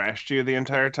talk trash to you the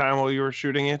entire time while you were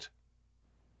shooting it.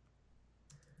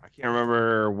 I can't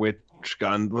remember which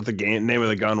gun, what the name of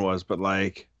the gun was, but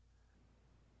like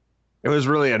it was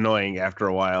really annoying after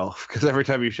a while because every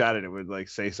time you shot it, it would like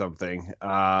say something.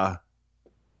 But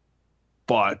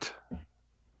that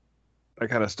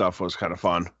kind of stuff was kind of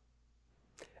fun.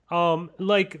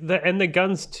 Like the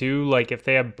guns too, like if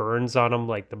they have burns on them,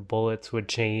 like the bullets would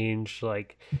change,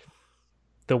 like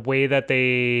the way that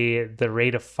the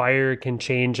rate of fire can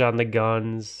change on the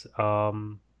guns.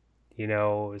 You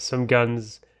know, some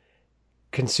guns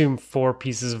consume 4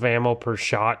 pieces of ammo per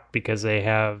shot because they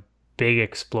have big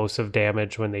explosive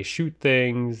damage when they shoot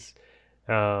things.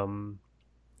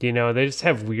 You know, they just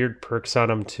have weird perks on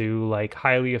them too, like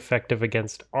highly effective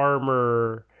against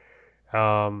armor,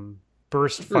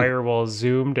 burst fire while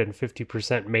zoomed, and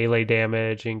 50% melee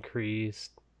damage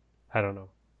increased. I don't know.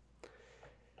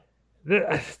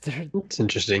 It's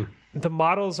interesting. The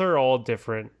models are all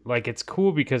different. Like it's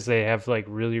cool because they have like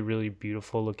really, really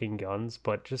beautiful looking guns,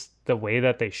 but just the way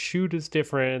that they shoot is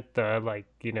different. The like,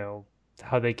 you know,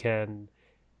 how they can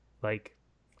like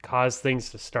cause things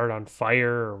to start on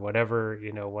fire or whatever,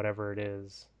 you know, whatever it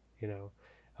is, you know.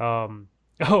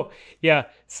 Oh yeah,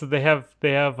 so they have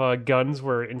guns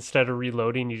where instead of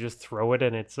reloading you just throw it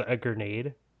and it's a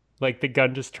grenade. Like the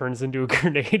gun just turns into a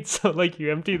grenade, so like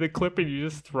you empty the clip and you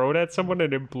just throw it at someone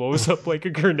and it blows up like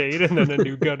a grenade and then a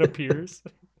new gun appears.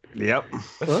 Yep.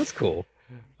 Well, that's cool.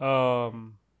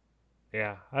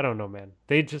 Yeah, I don't know, man.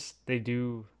 They do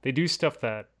stuff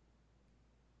that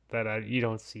you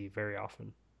don't see very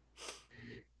often.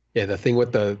 Yeah, the thing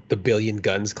with the 1 billion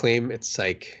guns claim, it's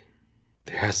like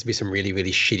there has to be some really,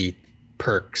 really shitty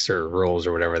perks or rolls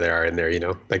or whatever there are in there, you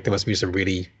know? Like there must be some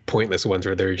really pointless ones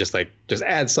where they're just like, just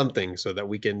add something so that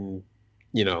we can,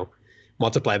 you know,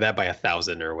 multiply that by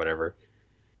 1,000 or whatever.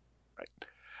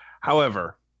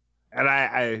 However, and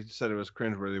I said it was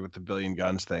cringeworthy with the 1 billion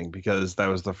guns thing because that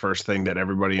was the first thing that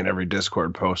everybody in every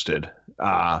Discord posted.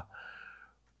 I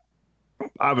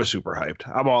was super hyped.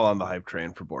 I'm all on the hype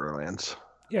train for Borderlands.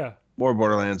 Yeah. More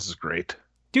Borderlands is great.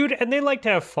 Dude, and they like to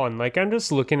have fun. Like I'm just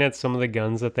looking at some of the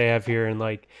guns that they have here and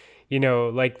like, you know,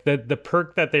 like the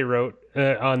perk that they wrote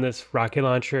on this rocket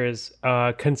launcher is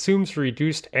consumes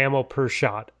reduced ammo per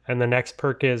shot, and the next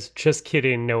perk is just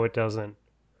kidding, no it doesn't.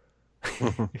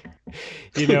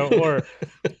 You know,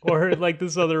 or like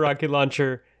this other rocket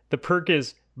launcher, the perk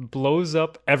is blows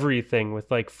up everything with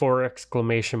like 4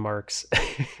 exclamation marks.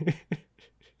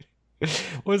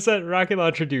 What's that rocket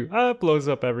launcher do? It blows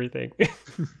up everything.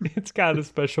 It's got a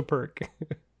special perk.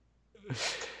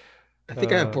 I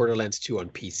think I have Borderlands 2 on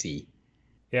PC.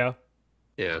 Yeah.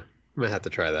 Yeah, I'm gonna have to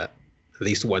try that at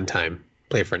least one time.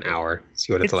 Play for an hour,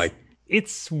 see what it's like.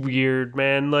 It's weird,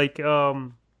 man. Like,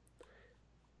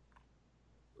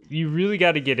 you really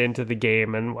got to get into the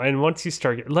game, and once you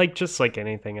start, like, just like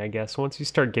anything, I guess, once you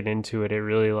start getting into it, it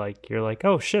really, like, you're like,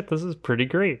 oh shit, this is pretty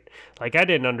great. Like, I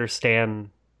didn't understand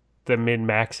the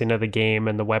min-maxing of the game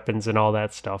and the weapons and all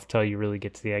that stuff till you really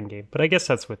get to the end game. But I guess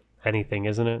that's with anything,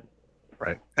 isn't it?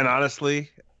 Right. And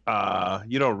honestly,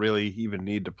 you don't really even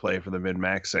need to play for the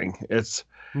min-maxing. It's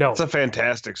a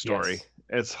fantastic story. Yes.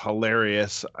 It's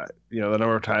hilarious. The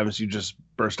number of times you just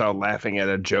burst out laughing at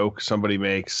a joke somebody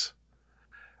makes.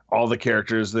 All the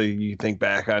characters that you think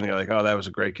back on, you're like, oh, that was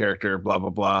a great character, blah, blah,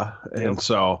 blah. Yep. And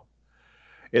so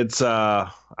it's, I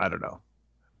don't know.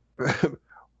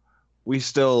 We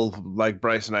still, like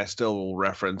Bryce and I still will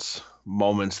reference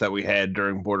moments that we had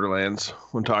during Borderlands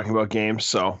when talking about games.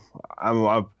 So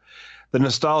I'm the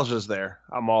nostalgia's there.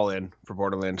 I'm all in for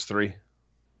Borderlands 3.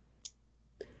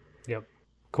 Yep.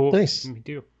 Cool. Nice. Me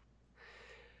too.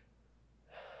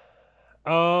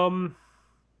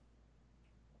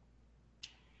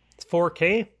 It's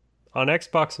 4K on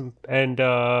Xbox and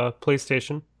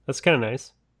PlayStation. That's kind of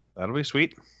nice. That'll be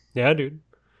sweet. Yeah, dude.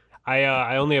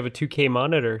 I only have a 2K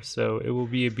monitor, so it will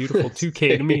be a beautiful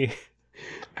 2K to me.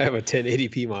 I have a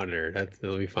 1080p monitor.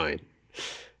 That'll be fine.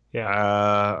 Yeah.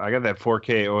 I got that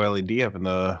 4K OLED up in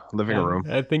the living room.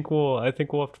 I think we'll have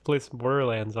to play some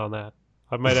Borderlands on that.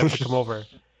 I might have to come over.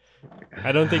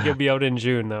 I don't think it'll be out in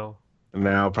June though.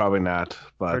 No, probably not.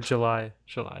 But Or July.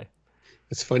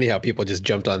 It's funny how people just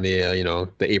jumped on the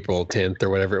the April 10th or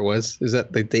whatever it was. Is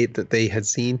that the date that they had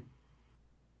seen?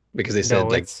 Because they said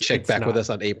check back with us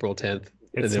on April 10th,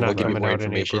 and It's then we'll not give you coming more out in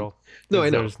information. April. No, I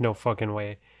know. There's no fucking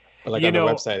way. But on the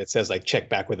website, it says check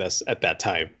back with us at that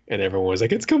time, and everyone was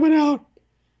like, "It's coming out."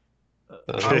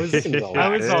 I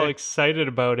was all excited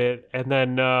about it, and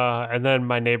then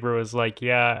my neighbor was like,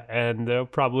 "Yeah, and they'll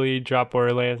probably drop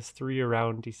Borderlands 3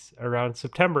 around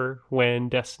September when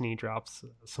Destiny drops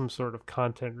some sort of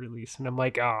content release." And I'm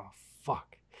like, "Oh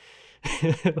fuck,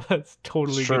 that's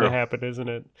totally gonna happen, isn't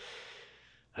it?"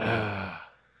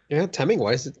 Yeah, timing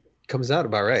wise, it comes out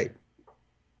about right,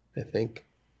 I think.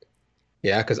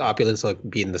 Yeah, because Opulence will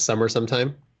be in the summer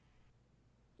sometime.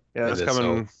 Yeah, it's coming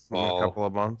in a couple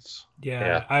of months.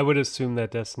 Yeah, I would assume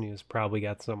that Destiny has probably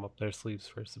got some up their sleeves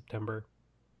for September.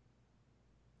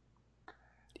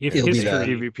 If history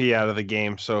PvP out of the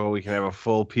game, so we can have a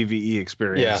full PvE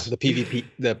experience. Yeah,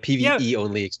 the PvE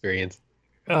only experience.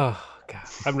 Oh god,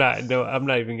 we're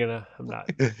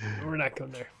not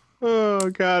going there. Oh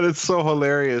god, it's so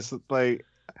hilarious. Like,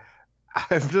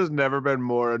 I've just never been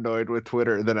more annoyed with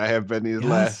Twitter than I have been this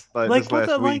last week.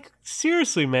 Like,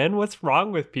 seriously, man, what's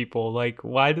wrong with people? Like,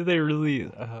 why do they really?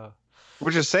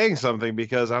 Which is saying something,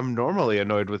 because I'm normally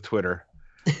annoyed with Twitter.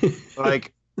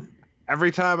 Like,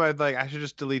 every time I should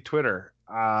just delete Twitter.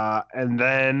 And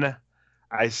then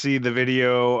I see the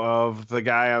video of the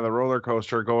guy on the roller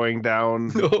coaster going down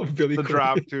the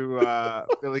drop to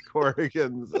Billy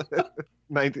Corrigan's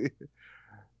 90.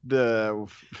 I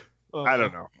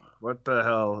don't know. What the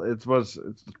hell?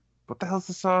 What the hell's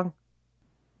the song?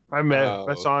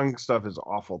 My song stuff is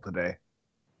awful today.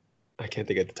 I can't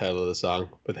think of the title of the song,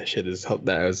 but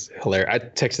that was hilarious. I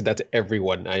texted that to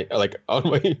everyone. I on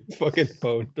my fucking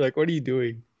phone. Like, what are you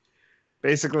doing?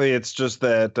 Basically, it's just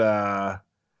that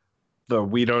the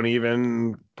 "We Don't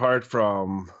Even" part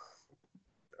from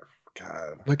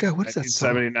my God, what is that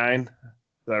song? 1979. Is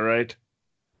that right?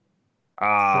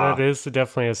 That is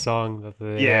definitely a song that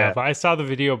they have. I saw the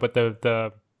video, but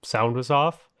the sound was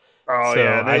off. Oh, so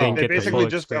yeah. I didn't they get basically the full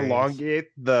just experience. elongate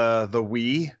the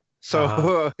 "we."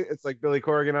 So it's like Billy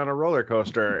Corrigan on a roller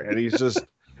coaster, and he's just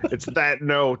it's that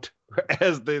note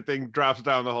as the thing drops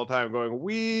down the whole time, going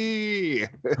 "we."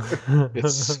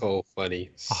 It's so funny,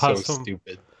 so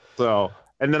stupid. So,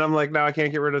 and then I'm like, now I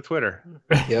can't get rid of Twitter.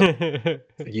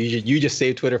 Yep. You just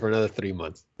save Twitter for another 3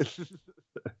 months.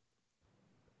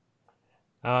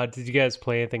 Did you guys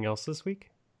play anything else this week?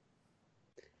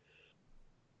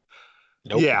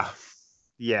 Nope.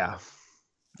 Yeah.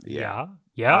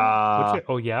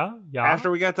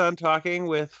 After we got done talking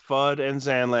with Fudd and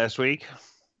Zan last week,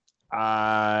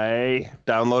 I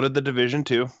downloaded The Division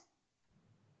 2.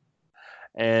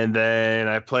 And then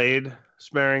I played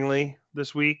sparingly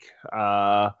this week.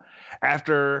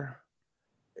 After,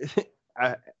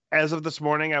 as of this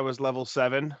morning, I was level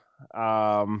 7.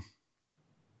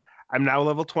 I'm now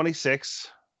level 26.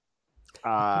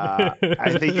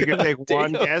 I think you can take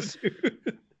one guess.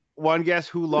 one guess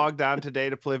who logged on today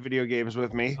to play video games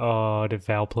with me? Oh, did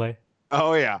Val play?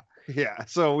 Oh yeah. Yeah.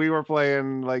 So we were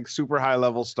playing like super high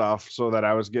level stuff so that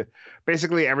I was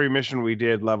basically every mission we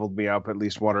did leveled me up at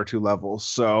least 1 or 2 levels.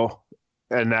 So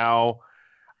and now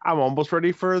I'm almost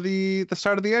ready for the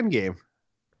start of the end game.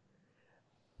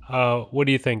 What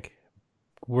do you think?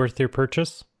 Worth your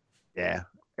purchase? Yeah.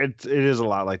 It is a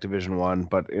lot like Division 1,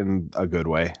 but in a good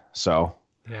way. So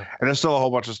Yeah. and there's still a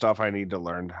whole bunch of stuff I need to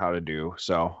learn how to do.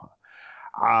 So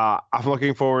I'm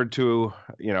looking forward to,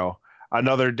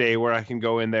 another day where I can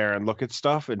go in there and look at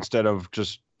stuff instead of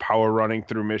just power running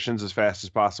through missions as fast as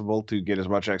possible to get as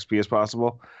much XP as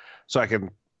possible, so I can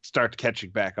start catching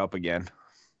back up again.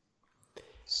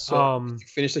 So did you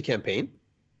finish the campaign?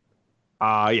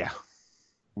 Yeah.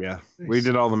 Nice. We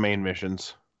did all the main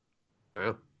missions.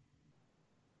 Wow.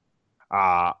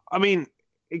 I mean,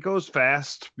 it goes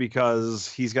fast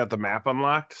because he's got the map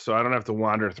unlocked, so I don't have to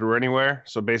wander through anywhere.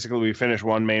 So basically, we finish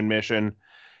one main mission,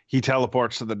 he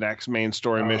teleports to the next main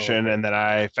story mission, and then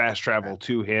I fast travel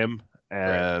to him.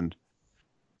 And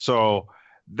so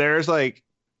there's like,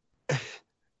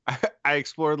 I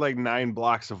explored like 9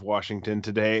 blocks of Washington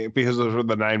today because those were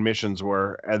the 9 missions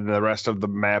were, and the rest of the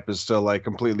map is still like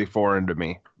completely foreign to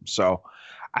me. So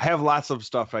I have lots of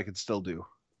stuff I could still do.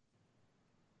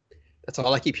 That's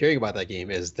all I keep hearing about that game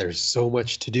is there's so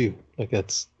much to do. Like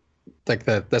that's like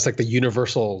the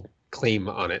universal claim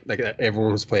on it. Like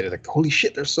everyone who's played it, like holy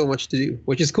shit, there's so much to do,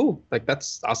 which is cool. Like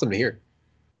that's awesome to hear.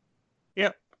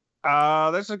 Yep.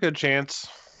 There's a good chance.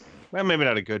 Well, maybe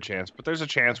not a good chance, but there's a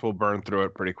chance we'll burn through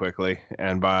it pretty quickly.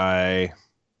 And by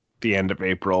the end of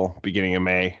April, beginning of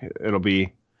May, it'll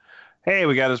be, hey,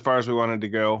 we got as far as we wanted to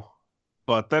go.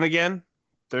 But then again,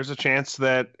 there's a chance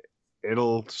that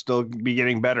it'll still be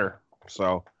getting better.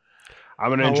 So I'm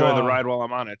going to enjoy the ride while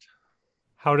I'm on it.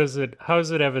 How does it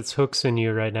have its hooks in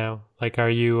you right now? Like, are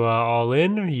you all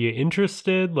in? Are you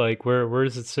interested? Like, where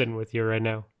is it sitting with you right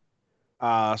now?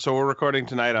 So we're recording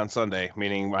tonight on Sunday,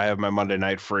 meaning I have my Monday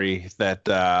night free that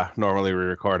normally we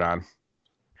record on.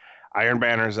 Iron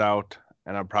Banner's out,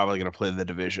 and I'm probably going to play The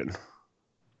Division.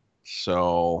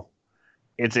 So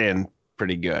it's in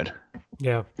pretty good.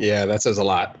 Yeah. Yeah, that says a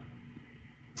lot.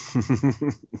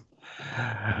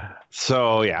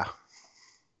 So, yeah.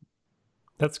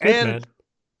 That's good, man.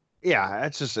 Yeah,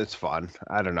 it's fun.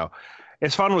 I don't know.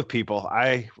 It's fun with people.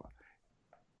 I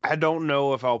don't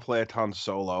know if I'll play a ton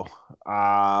solo.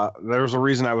 There's a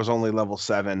reason I was only level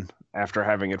 7 after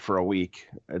having it for a week.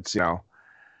 It's,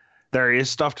 there is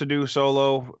stuff to do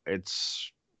solo.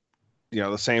 It's,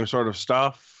 the same sort of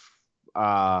stuff.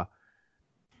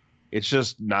 It's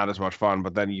just not as much fun,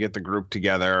 but then you get the group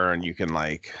together and you can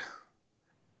like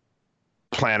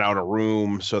plan out a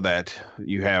room so that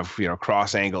you have,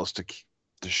 cross angles to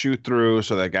shoot through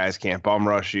so that guys can't bum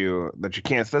rush you, that's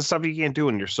stuff you can't do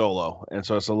when you're solo. And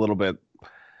so it's a little bit,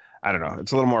 I don't know,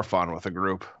 it's a little more fun with a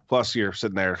group. Plus you're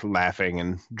sitting there laughing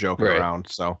and joking around.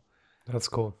 So that's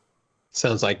cool.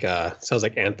 Sounds like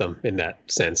Anthem in that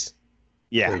sense.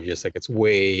 Yeah. Where you're just like, it's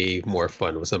way more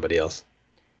fun with somebody else.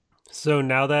 So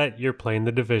now that you're playing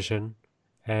The Division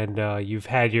and you've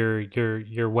had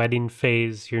your wedding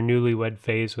phase, your newlywed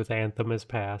phase with Anthem has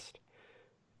passed,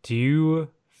 do you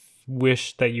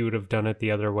wish that you would have done it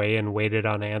the other way and waited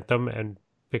on Anthem and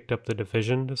picked up The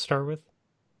Division to start with?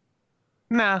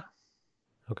 Nah.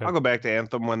 Okay. I'll go back to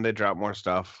Anthem when they drop more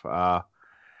stuff.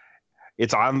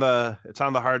 It's on the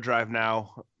hard drive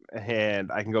now,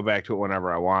 and I can go back to it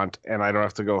whenever I want, and I don't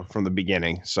have to go from the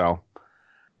beginning. So,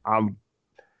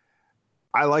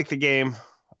 I like the game.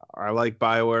 I like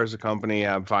BioWare as a company.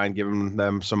 I'm fine giving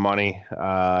them some money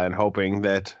and hoping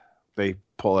that they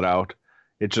pull it out.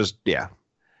 It just, yeah.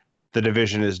 The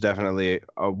Division is definitely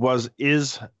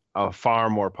is a far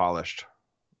more polished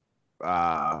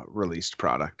released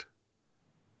product.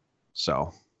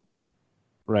 So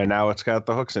right now it's got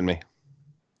the hooks in me.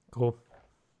 Cool.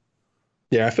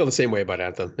 Yeah, I feel the same way about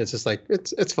Anthem. It's just like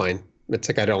it's fine. It's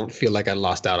like I don't feel like I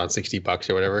lost out on $60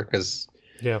 or whatever because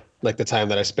like the time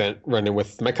that I spent running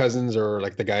with my cousins or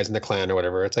like the guys in the clan or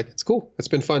whatever, it's like it's cool. It's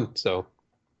been fun. So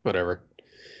whatever.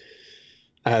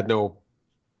 I had no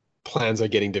plans on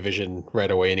getting Division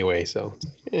right away anyway, so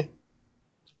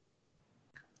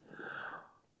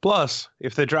Plus,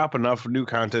 if they drop enough new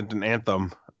content in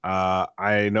Anthem,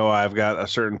 I know I've got a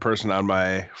certain person on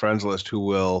my friends list who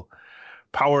will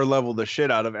power level the shit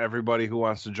out of everybody who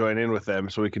wants to join in with them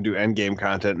so we can do endgame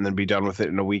content and then be done with it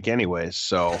in a week anyways.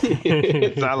 So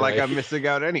it's not like I'm missing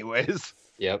out anyways.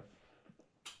 Yep.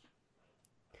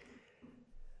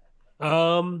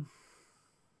 Should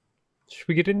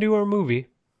we get into our movie?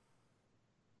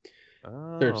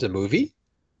 There's a movie?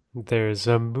 There's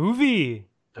a movie.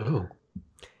 Oh,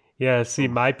 Yeah, see,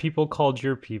 my people called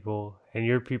your people, and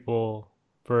your people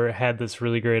had this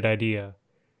really great idea,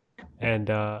 and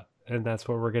that's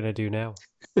what we're gonna do now.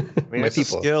 I mean, my it's a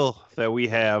people. skill that we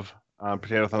have on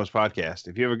Potato Thumbs podcast.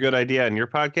 If you have a good idea on your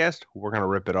podcast, we're gonna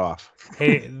rip it off.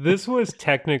 Hey, this was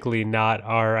technically not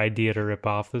our idea to rip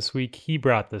off this week. He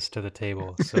brought this to the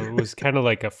table, so it was kind of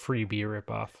like a freebie rip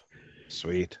off.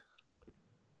 Sweet.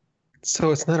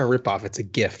 So it's not a ripoff; it's a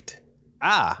gift.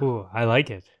 Ah, Ooh, I like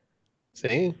it.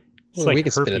 See, It's like we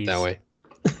can spin it that herpes. way.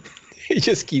 He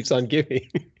just keeps on giving.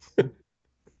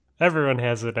 Everyone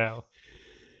has it now.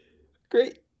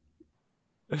 Great.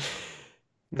 Now And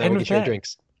we can with share that-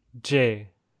 drinks. Jay,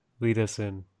 lead us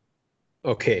in.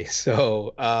 Okay,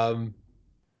 so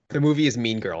the movie is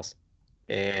Mean Girls,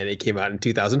 and it came out in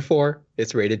 2004.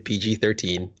 It's rated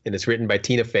PG-13, and it's written by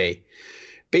Tina Fey,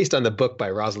 based on the book by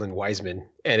Rosalind Wiseman,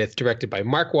 and it's directed by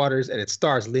Mark Waters, and it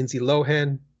stars Lindsay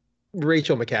Lohan,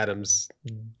 Rachel McAdams,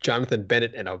 Jonathan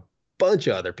Bennett, and a bunch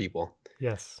of other people.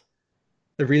 Yes.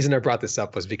 The reason I brought this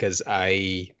up was because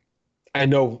I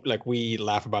know, like, we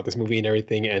laugh about this movie and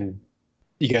everything, and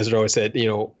you guys have always said,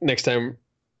 next time,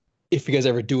 if you guys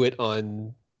ever do it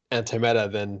on Anti-Meta,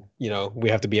 then, we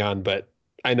have to be on. But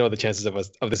I know the chances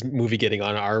of this movie getting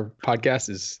on our podcast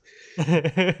is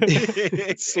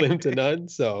slim to none.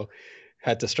 So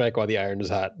had to strike while the iron was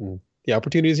hot, and the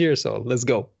opportunity is here. So let's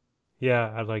go.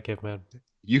 Yeah, I like it, man.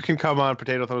 you can come on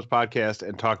Potato Thumbs podcast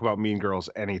and talk about Mean Girls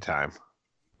anytime.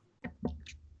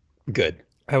 Good.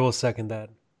 I will second that.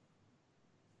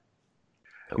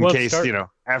 In Well, case, start-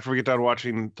 after we get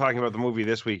done talking about the movie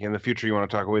this week, in the future you want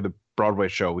to talk away the Broadway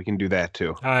show, we can do that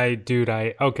too.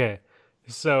 Okay.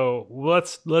 So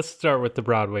let's start with the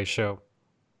Broadway show.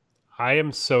 I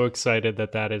am so excited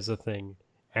that is a thing,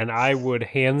 and I would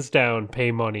hands down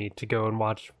pay money to go and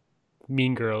watch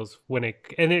Mean Girls and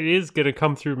it is gonna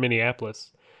come through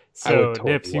Minneapolis. I would So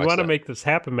totally Nips, you watch want to that. make this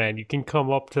happen, man? You can come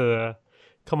up to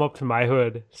my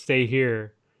hood, stay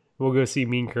here. We'll go see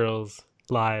Mean Girls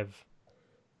live.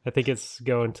 I think it's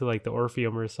going to like the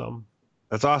Orpheum or something.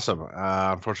 That's awesome.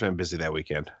 Unfortunately, I'm busy that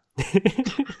weekend.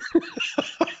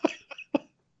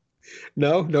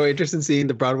 No interest in seeing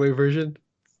the Broadway version.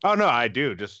 Oh, no, I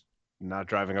do. Just not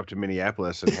driving up to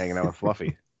Minneapolis and hanging out with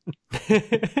Fluffy.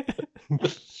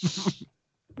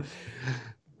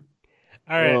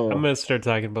 All right, Oh. I'm gonna start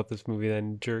talking about this movie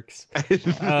then, jerks.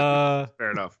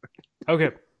 Fair enough.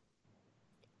 Okay.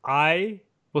 I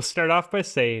will start off by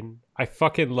saying I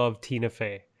fucking love Tina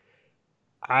Fey.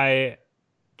 I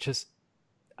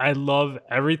love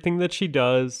everything that she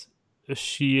does.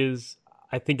 She is,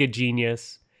 I think, a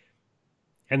genius.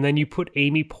 And then you put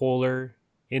Amy Poehler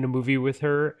in a movie with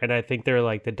her, and I think they're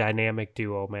like the dynamic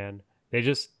duo, man. They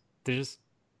just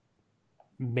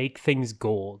make things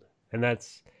gold. And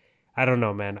that's, I don't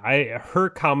know, man. Her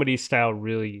comedy style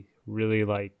really, really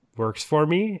like works for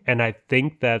me, and I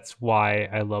think that's why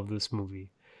I love this movie.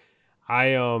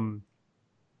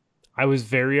 I was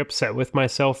very upset with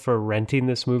myself for renting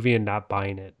this movie and not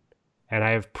buying it. And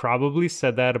I have probably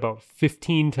said that about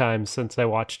 15 times since I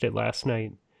watched it last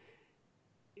night.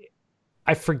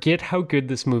 I forget how good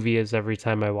this movie is every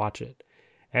time I watch it.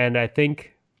 And I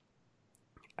think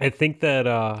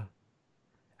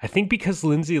because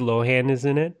Lindsay Lohan is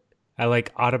in it, I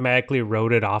like automatically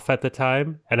wrote it off at the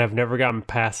time, and I've never gotten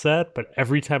past that. But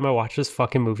every time I watch this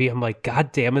fucking movie, I'm like,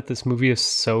 God damn it, this movie is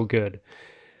so good.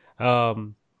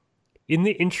 In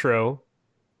the intro,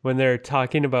 when they're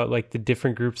talking about like the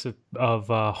different groups of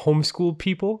homeschooled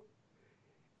people,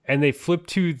 and they flip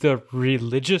to the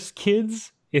religious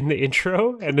kids in the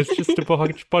intro, and it's just a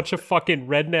bunch of fucking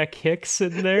redneck hicks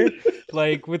in there,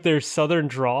 like with their southern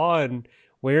drawl and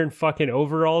wearing fucking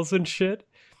overalls and shit.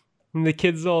 And the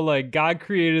kids all like, God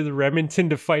created the Remington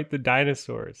to fight the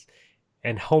dinosaurs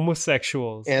and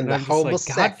homosexuals. And the I'm just like, God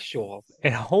homosexual.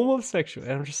 and homosexual.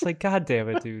 And I'm just like, God damn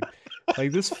it, dude.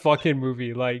 Like this fucking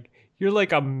movie, like you're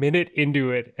like a minute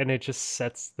into it and it just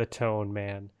sets the tone,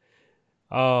 man.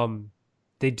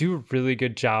 They do a really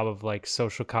good job of like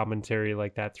social commentary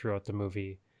like that throughout the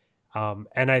movie.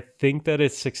 And I think that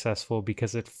it's successful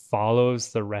because it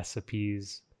follows the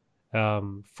recipes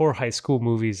for high school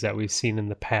movies that we've seen in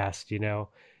the past,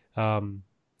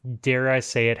 dare I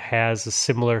say it has a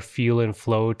similar feel and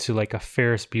flow to like a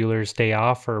Ferris Bueller's Day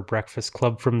Off or a Breakfast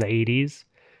Club from the 80s.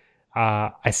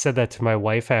 I said that to my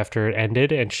wife after it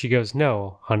ended, and she goes,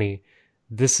 "No, honey,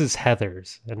 this is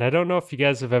Heathers." And I don't know if you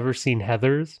guys have ever seen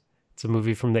Heathers. It's a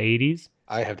movie from the 80s.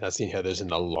 I have not seen Heathers in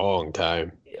a long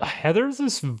time. Heathers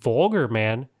is vulgar,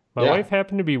 man. My Yeah. wife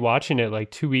happened to be watching it like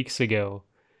 2 weeks ago,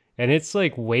 and it's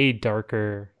like way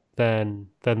darker than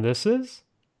this is.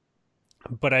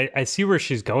 but I see where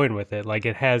she's going with it. Like,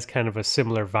 it has kind of a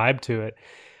similar vibe to it.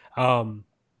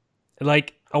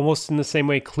 Like almost in the same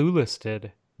way Clueless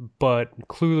did, but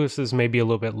Clueless is maybe a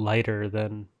little bit lighter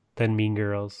than Mean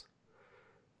Girls.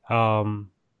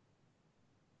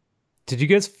 Did you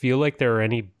guys feel like there were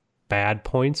any bad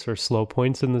points or slow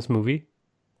points in this movie?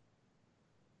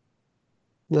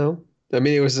 No, I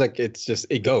mean, it was like,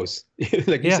 it goes.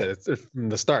 Like you Yeah. said, it's from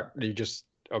the start. You just,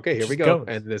 okay, here we Just go. goes.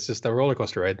 And it's just a roller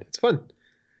coaster ride. It's fun.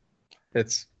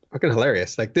 It's fucking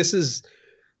hilarious. Like, this is,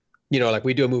 like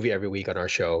we do a movie every week on our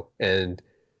show, and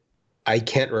I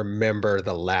can't remember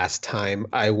the last time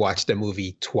I watched a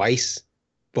movie twice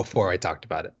before I talked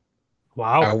about it. I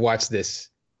Wow. watched this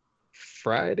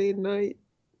Friday night,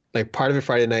 like part of it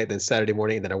Friday night, then Saturday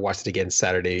morning, and then I watched it again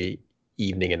Saturday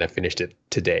evening, and I finished it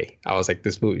today. I was like,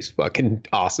 this movie's fucking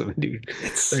awesome, dude.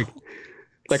 It's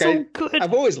Like so good.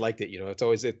 I've always liked it.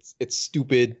 It's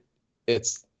stupid.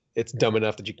 It's dumb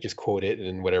enough that you can just quote it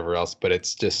and whatever else, but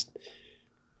it's just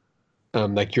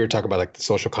like you were talking about, like the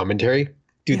social commentary,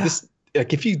 dude. Yeah. This,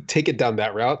 like, if you take it down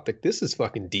that route, like, this is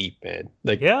fucking deep, man.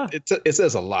 Like, Yeah. it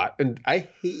says a lot. And I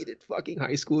hated fucking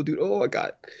high school, dude. Oh my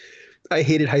God. I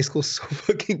hated high school so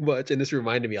fucking much, and this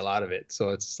reminded me a lot of it. So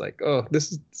it's like, oh,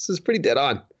 this is pretty dead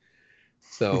on.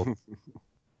 So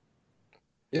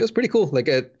it was pretty cool. Like,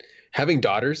 having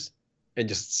daughters and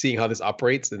just seeing how this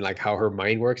operates and like how her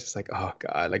mind works. It's like, oh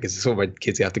God, like, is this what my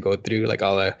kids have to go through? Like,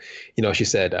 all the, she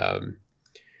said,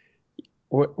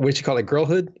 what you call it,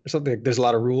 girlhood or something? Like, there's a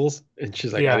lot of rules, and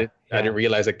she's like, Yeah, I didn't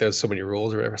realize like there's so many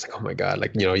rules or whatever. It's like, oh my God,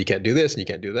 like, you can't do this and you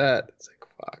can't do that. It's like,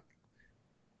 fuck.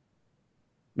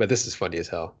 But this is funny as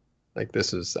hell. Like,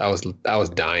 I was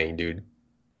dying, dude.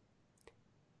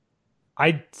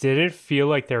 I didn't feel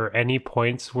like there were any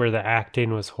points where the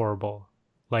acting was horrible.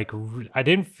 Like, I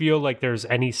didn't feel like there's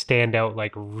any standout,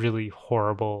 like, really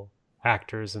horrible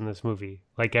actors in this movie.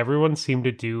 Like, everyone seemed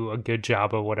to do a good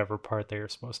job of whatever part they were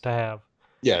supposed to have.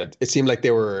 Yeah, it seemed like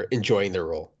they were enjoying their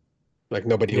role. Like,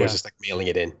 nobody was just like mailing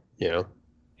it in, Yeah.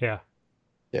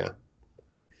 Yeah.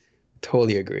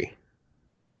 Totally agree.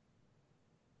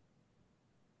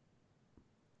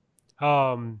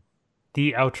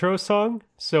 The outro song.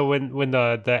 So when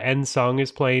the end song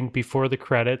is playing before the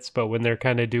credits, but when they're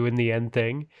kind of doing the end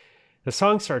thing, the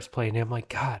song starts playing. And I'm like,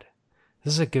 God,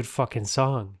 this is a good fucking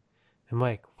song. I'm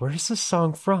like, where's this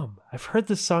song from? I've heard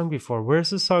this song before. Where's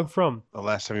this song from? The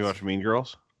last time you watched Mean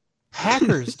Girls?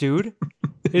 Hackers, dude.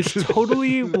 It's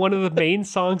totally one of the main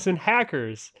songs in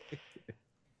Hackers.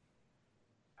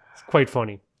 It's quite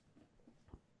funny.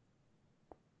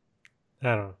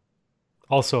 I don't know.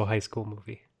 Also a high school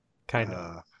movie. Kind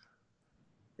of.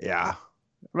 Yeah.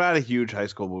 I'm not a huge high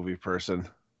school movie person,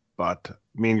 but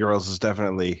Mean Girls is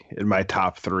definitely in my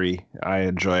top 3. I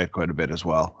enjoy it quite a bit as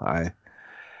well.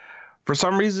 For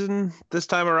some reason, this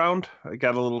time around, it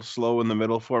got a little slow in the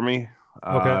middle for me.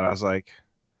 Okay. And I was like,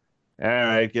 all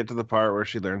right, get to the part where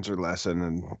she learns her lesson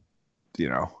and,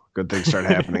 good things start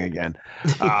happening again.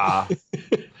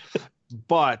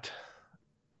 But,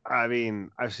 I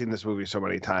mean, I've seen this movie so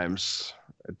many times.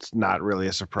 It's not really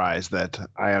a surprise that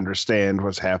I understand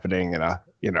what's happening. And,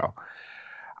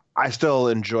 I still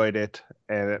enjoyed it.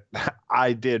 And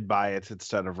I did buy it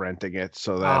instead of renting it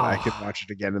so that I could watch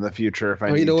it again in the future if I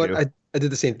need to. You know what? I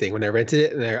did the same thing. When I rented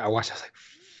it and I watched, I was like,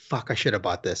 fuck, I should have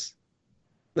bought this.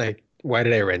 Like, why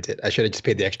did I rent it? I should have just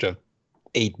paid the extra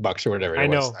 $8 or whatever it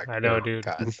was. I know, dude.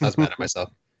 God, I was mad at myself.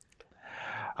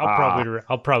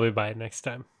 I'll probably buy it next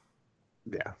time.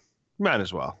 Yeah, might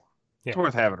as well. Yeah. It's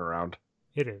worth having around.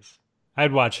 It is.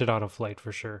 I'd watch it on a flight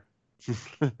for sure.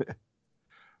 But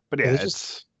yeah,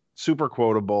 it's super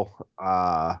quotable.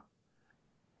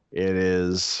 It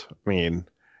is. I mean,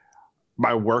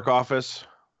 my work office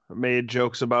made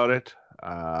jokes about it.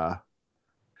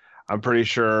 I'm pretty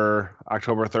sure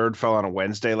October 3rd fell on a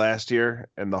Wednesday last year,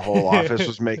 and the whole office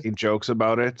was making jokes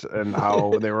about it and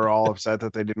how they were all upset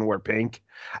that they didn't wear pink.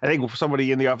 I think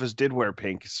somebody in the office did wear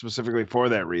pink specifically for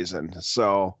that reason.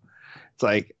 So it's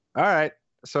like, all right.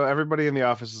 So everybody in the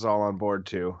office is all on board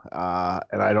too.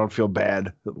 And I don't feel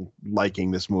bad liking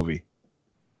this movie.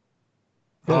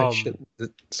 Yeah, shit.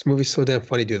 This movie's so damn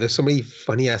funny, dude. There's so many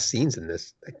funny ass scenes in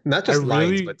this. Like, not just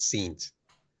lines, but scenes.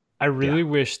 I really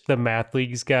wish the Math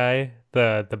Leagues guy,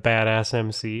 the badass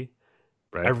MC,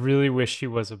 Right. I really wish he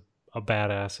was a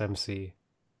badass MC.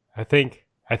 I think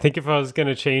if I was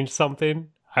gonna change something,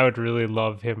 I would really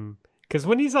love him. Because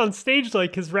when he's on stage,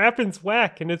 like, his rapping's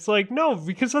whack, and it's like, no,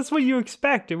 because that's what you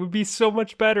expect. It would be so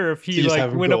much better if he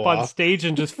like went up on stage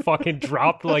and just fucking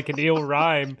dropped like an ill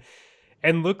rhyme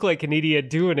and looked like an idiot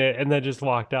doing it and then just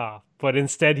walked off. But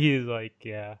instead he's like,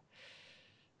 yeah.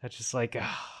 That's just like, oh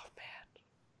man.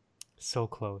 So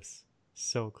close.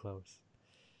 So close.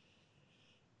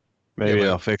 Maybe Yeah,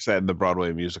 they'll fix that in the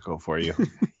Broadway musical for you.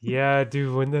 Yeah,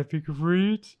 dude, wouldn't that be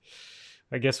great?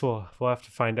 I guess we'll have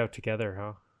to find out together,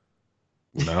 huh?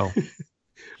 No.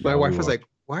 My No, we wife was won't. like,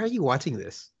 "Why are you watching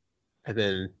this?" And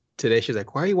then today she's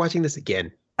like, "Why are you watching this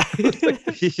again?" It's like,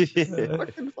 Uh,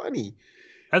 fucking funny.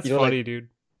 That's You know, like- funny, dude.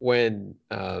 When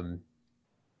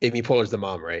Amy Poehler's the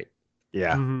mom, right?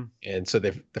 Yeah. Mhm. And so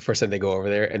the first time they go over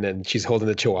there, and then she's holding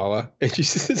the chihuahua, and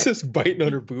she's just biting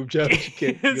on her boob job. And she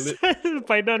can't feel it.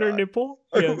 Biting on her God. nipple?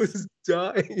 I Yes. was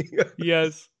dying.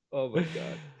 Yes. Oh my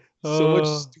god. So much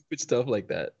Oh. stupid stuff like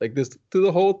that. Like this through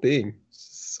the whole thing.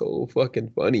 So fucking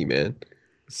funny, man.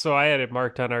 So I had it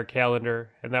marked on our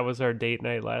calendar, and that was our date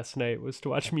night last night, was to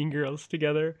watch Mean Girls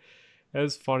together. It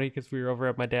was funny because we were over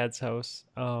at my dad's house.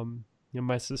 And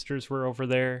my sisters were over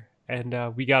there,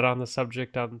 and we got on the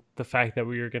subject on the fact that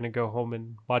we were going to go home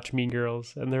and watch Mean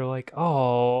Girls. And they're like,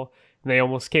 oh, and they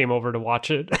almost came over to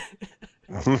watch it.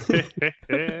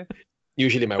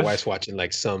 Usually my wife's watching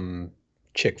like some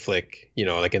chick flick,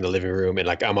 like in the living room, and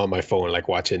like I'm on my phone like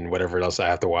watching whatever else I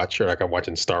have to watch, or like I'm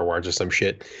watching Star Wars or some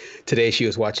shit. Today she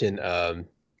was watching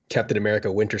Captain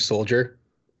America Winter Soldier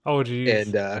Oh, geez.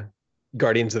 and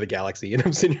Guardians of the Galaxy, and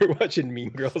I'm sitting here watching Mean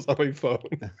Girls on my phone.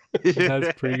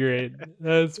 That's pretty great.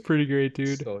 That's pretty great,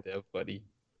 dude. So damn funny.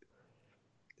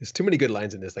 There's too many good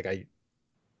lines in this.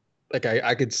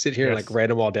 I could sit here and like Yes. write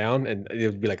them all down, and it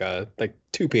would be like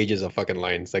 2 pages of fucking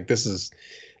lines. Like this is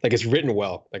like it's written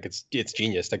well. Like it's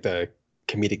genius. Like the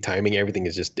comedic timing, everything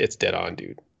is just it's dead on,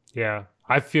 dude. Yeah.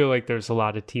 I feel like there's a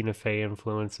lot of Tina Fey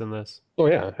influence in this. Oh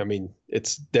yeah, I mean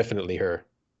it's definitely her.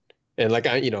 And like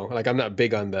I'm not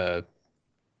big on the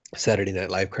Saturday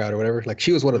Night Live crowd or whatever. Like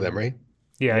she was one of them, right?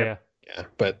 Yeah, Yep. yeah. Yeah,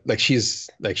 but like she's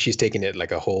taking it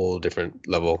like a whole different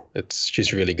level.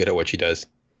 She's really good at what she does.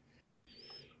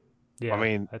 Yeah. I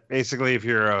mean, basically, if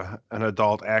you're an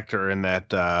adult actor in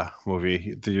that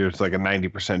movie, there's like a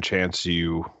 90% chance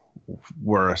you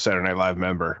were a Saturday Night Live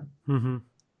member. Mm-hmm.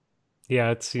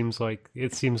 Yeah, it seems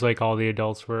like all the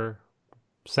adults were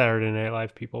Saturday Night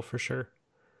Live people for sure.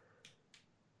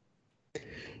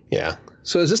 Yeah.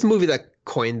 So is this the movie that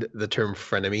coined the term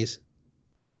frenemies?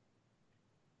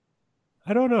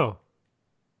 I don't know.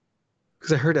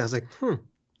 Because I heard it, I was like, It,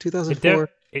 2004.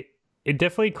 it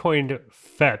definitely coined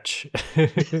fetch.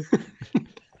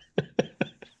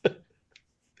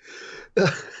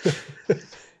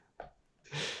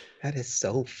 That is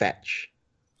so fetch.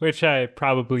 Which I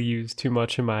probably use too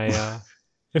much in my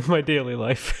in my daily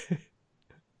life.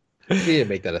 We need to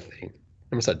make that a thing. I'm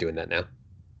gonna start doing that now.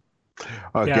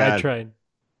 Oh, Yeah, I God.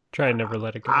 try and never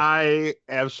let it go. I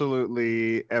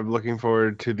absolutely am looking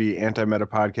forward to the Anti-Meta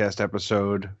podcast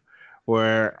episode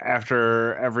where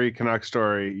after every Canuck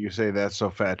story, you say that's so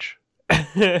fetch.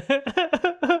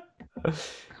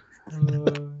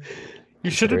 You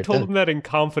should have Consider it told done. him that in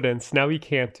confidence. Now he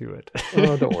can't do it.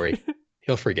 Oh, don't worry.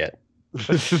 He'll forget.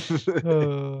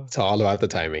 Uh, It's all about the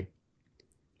timing.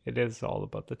 it is all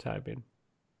about the timing.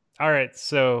 All right,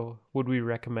 so would we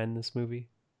recommend this movie?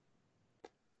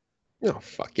 Oh,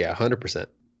 fuck yeah. 100%.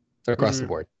 Across the Mhm.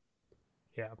 board.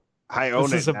 I own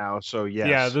This is it a- now, so yes.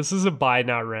 Yeah, this is a buy,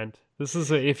 not rent. This is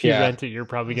if you Yeah. rent it, you're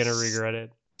probably gonna regret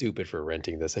it. Stupid for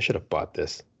renting this. I should have bought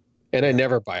this. And I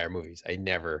never buy our movies. I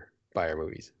never buy our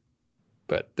movies.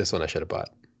 But this one I should have bought.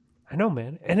 I know,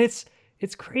 man, and it's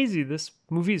crazy. This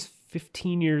movie is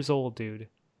 15 years old, dude,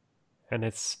 and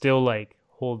it's still like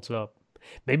holds up.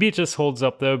 Maybe it just holds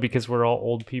up though because we're all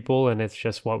old people and it's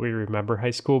just what we remember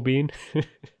high school being.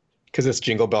 Because it's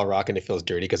Jingle Bell Rock and it feels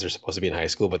dirty because they're supposed to be in high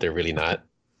school, but they're really not.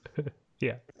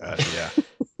 Yeah.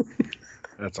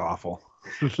 That's awful.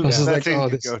 I was just That like, thing oh,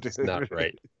 could this go is to- not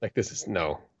right. Like, this is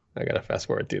no. I gotta fast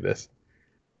forward through this.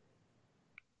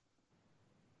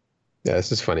 Yeah,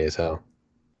 this is funny as hell.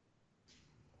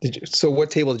 So what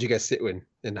table did you guys sit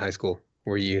in high school?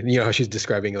 Were you know how she's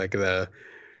describing like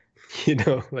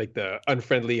like the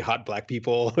unfriendly hot black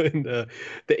people and the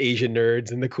Asian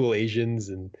nerds and the cool Asians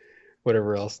and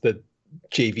whatever else, the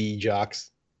JV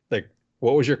jocks. Like,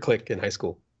 what was your clique in high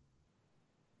school?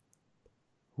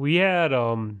 We had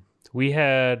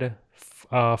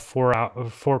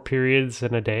 4 periods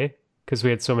in a day because we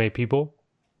had so many people.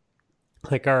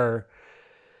 Like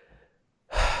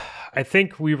I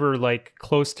think we were like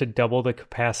close to double the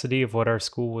capacity of what our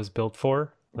school was built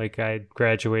for. Like I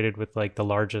graduated with like the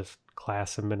largest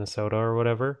class in Minnesota or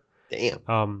whatever.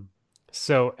 Damn.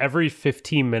 So every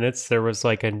 15 minutes there was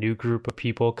like a new group of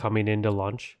people coming into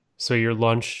lunch. So your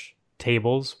lunch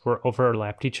tables were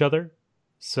overlapped each other.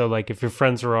 So like if your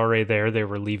friends were already there, they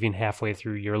were leaving halfway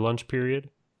through your lunch period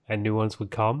and new ones would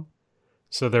come.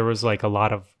 So there was like a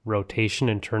lot of rotation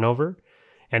and turnover.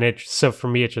 And so for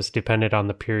me, it just depended on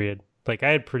the period. Like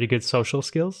I had pretty good social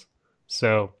skills.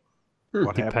 So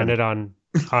What depended happened?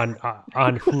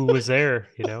 on who was there,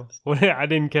 you know. I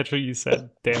didn't catch what you said.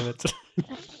 Damn it.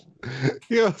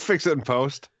 You'll fix it in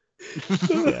post.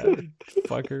 Yeah,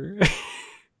 fucker.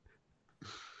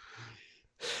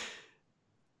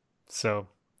 So,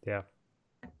 yeah.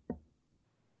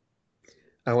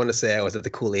 I want to say I was at the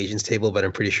cool Asians table, but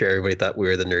I'm pretty sure everybody thought we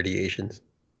were the nerdy Asians.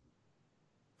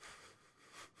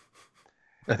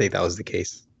 I think that was the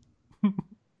case.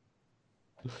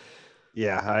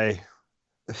 Yeah,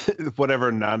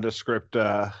 whatever nondescript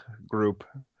group,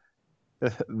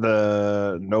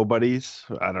 the nobodies.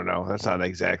 I don't know. That's not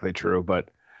exactly true, but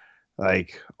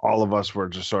like all of us were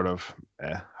just sort of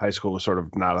high school was sort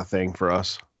of not a thing for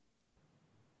us.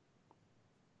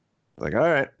 Like, all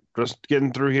right, just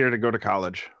getting through here to go to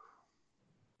college.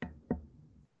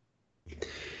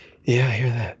 Yeah, I hear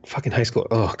that. Fucking high school.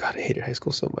 Oh god, I hated high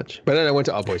school so much. But then I went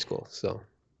to all boys school, so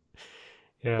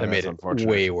Yeah. that made that's it unfortunate.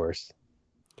 way worse.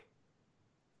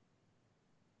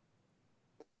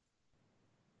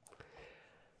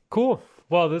 Cool.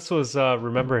 Well, this was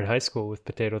Remembering High School with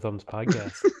Potato Thumbs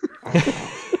podcast.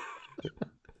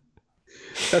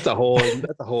 That's a whole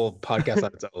podcast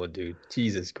on its own, dude.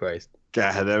 Jesus Christ.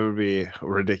 God, that would be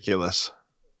ridiculous.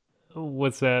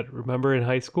 What's that? Remembering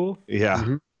High School? Yeah.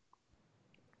 Mhm.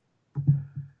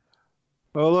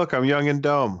 Oh, look, I'm young and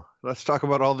dumb. Let's talk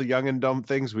about all the young and dumb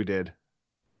things we did.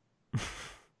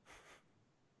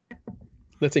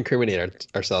 Let's incriminate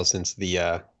ourselves since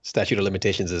the statute of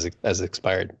limitations has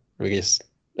expired. We can just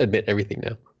admit everything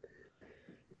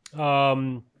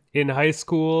now. In high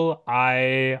school,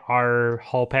 our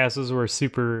hall passes were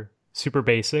super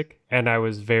basic, and I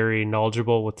was very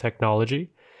knowledgeable with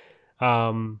technology.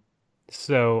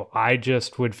 So I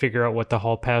just would figure out what the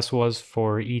hall pass was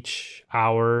for each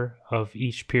hour of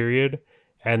each period,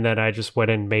 and then I just went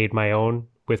and made my own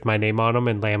with my name on them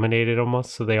and laminated them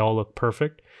so they all look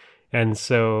perfect. And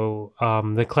so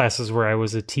the classes where I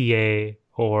was a TA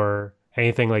or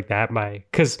anything like that,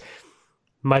 because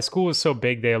my school was so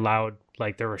big, they allowed,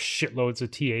 like, there were shitloads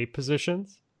of TA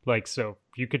positions. Like, so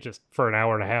you could just, for an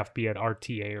hour and a half, be an art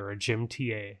TA or a gym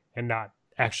TA and not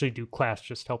actually do class,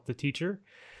 just help the teacher.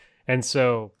 And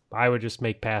so I would just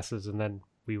make passes, and then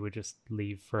we would just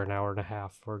leave for an hour and a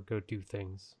half or go do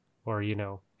things. Or, you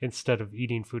know, instead of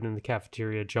eating food in the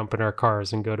cafeteria, jump in our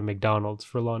cars and go to McDonald's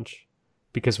for lunch,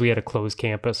 because we had a closed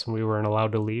campus and we weren't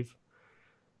allowed to leave.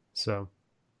 So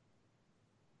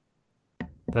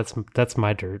that's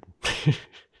my dirt.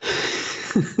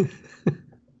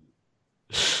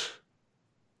 It's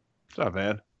not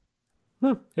bad.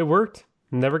 No, it worked.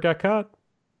 Never got caught.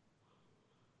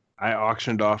 I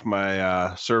auctioned off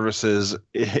my services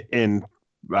in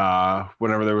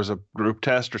whenever there was a group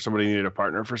test or somebody needed a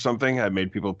partner for something. I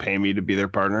made people pay me to be their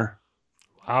partner.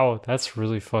 Wow, that's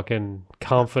really fucking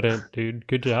confident, dude.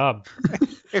 Good job.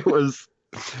 It was,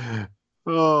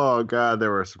 oh God,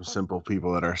 there were some simple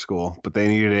people at our school, but they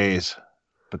needed A's,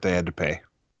 but they had to pay.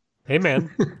 Hey,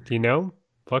 man, you know,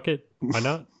 fuck it. Why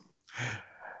not?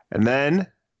 And then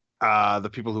the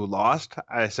people who lost,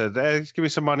 I said, hey, just give me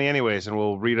some money anyways, and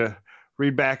we'll read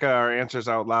back our answers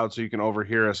out loud so you can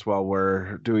overhear us while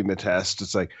we're doing the test.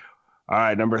 It's like, all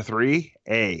right, number 3,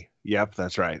 A. Yep,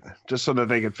 that's right. Just so that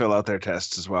they could fill out their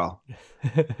tests as well.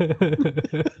 I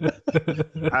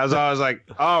was always like,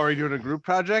 oh, are you doing a group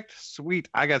project? Sweet.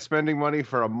 I got spending money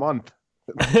for a month.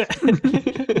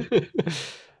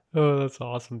 Oh, that's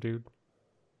awesome, dude.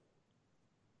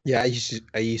 Yeah, I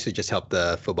used to just help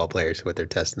the football players with their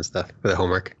tests and stuff, with the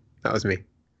homework. That was me.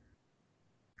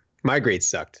 My grades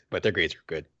sucked, but their grades were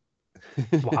good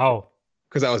Wow.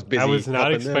 because I was busy. I was not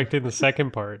helping them. expecting the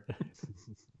second part.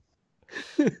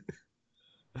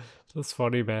 That's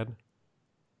funny, man.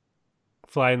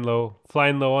 Flying low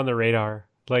on the radar,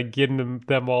 like getting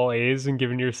them all A's and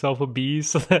giving yourself a B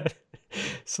so that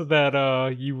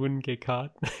you wouldn't get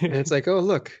caught. And it's like, oh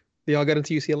look, they all got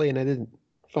into UCLA and I didn't.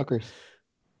 Fuckers.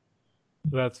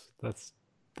 That's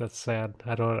sad.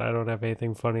 I don't have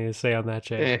anything funny to say on that,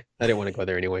 Jay. I didn't want to go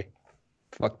there anyway.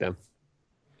 Fuck them.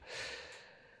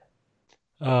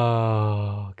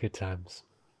 Oh, good times.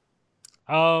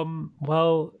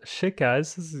 Well, shit,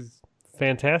 guys, this is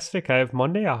fantastic. I have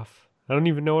Monday off. I don't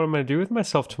even know what I'm gonna do with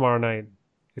myself tomorrow night.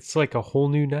 It's like a whole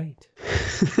new night.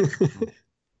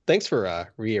 Thanks for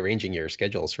rearranging your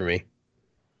schedules for me.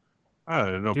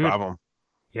 Oh, no Dude. problem.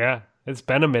 Yeah, it's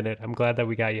been a minute. I'm glad that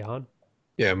we got you on.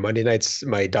 Yeah, Monday nights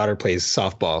my daughter plays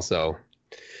softball, so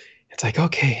it's like,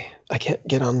 okay, I can't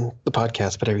get on the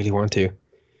podcast, but I really want to.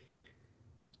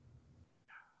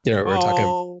 You know, we're talking.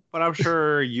 Oh, But I'm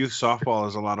sure youth softball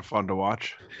is a lot of fun to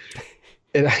watch.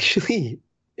 It actually,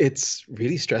 it's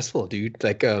really stressful, dude.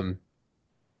 Like,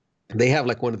 they have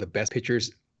like one of the best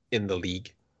pitchers in the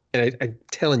league, and I'm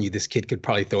telling you, this kid could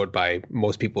probably throw it by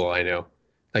most people I know.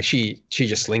 Like she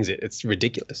just slings it. It's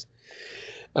ridiculous.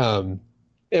 And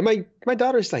my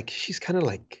daughter's like, she's kind of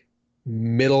like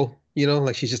middle,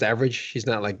 like she's just average. She's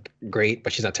not like great,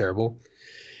 but she's not terrible.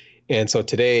 And so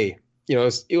today, it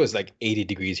was like 80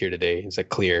 degrees here today. It's like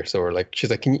clear. So we're like, she's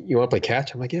like, you want to play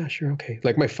catch? I'm like, yeah, sure. Okay.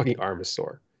 Like my fucking arm is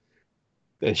sore.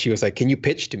 And she was like, can you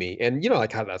pitch to me? And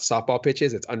like how that softball pitch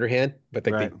is, it's underhand, but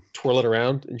like Right. they twirl it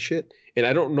around and shit. And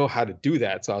I don't know how to do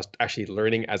that. So I was actually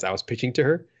learning as I was pitching to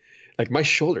her. Like my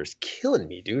shoulder's killing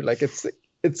me, dude. Like it's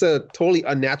a totally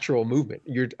unnatural movement.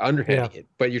 You're underhanding it,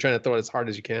 but you're trying to throw it as hard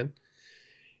as you can.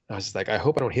 I was just like, I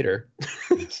hope I don't hit her.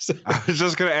 So, I was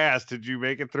just gonna ask, did you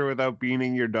make it through without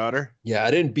beaning your daughter? yeah,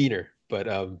 I didn't beat her, but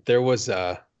there was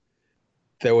the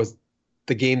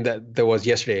game that there was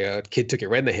yesterday. A kid took it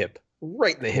right in the hip.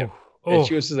 Oh, And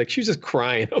she was just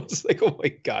crying. I was like, oh my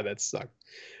God, that sucked.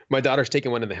 My daughter's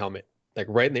taking one in the helmet, like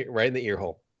right in the ear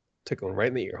hole. Took one right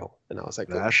in the ear hole. And I was like,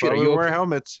 oh That's shit, why are we you wear okay?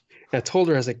 helmets. And I told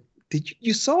her, I was like,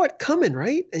 you saw it coming,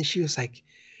 right? And she was like,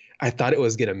 I thought it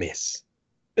was gonna miss.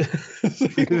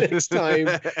 Like, next time,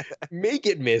 make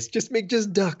it miss. Just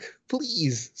duck,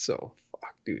 please. So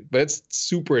fuck, dude. But it's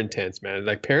super intense, man.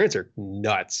 Like parents are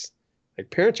nuts. Like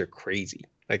parents are crazy.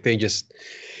 Like they just,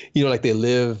 like they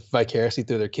live vicariously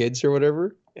through their kids or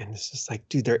whatever. And it's just like,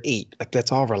 dude, they're 8. Like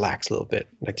let's all relax a little bit.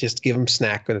 Like just give them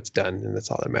snack when it's done, and that's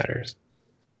all that matters.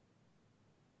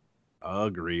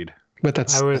 Agreed. But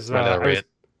that's I was my little rant.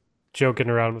 joking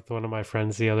around with one of my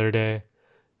friends the other day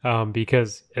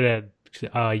because it had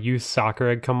youth soccer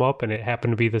had come up, and it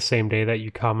happened to be the same day that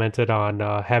you commented on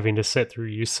having to sit through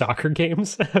youth soccer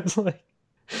games. I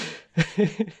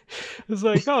was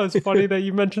like, oh, it's funny that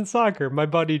you mentioned soccer. My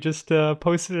buddy just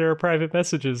posted in our private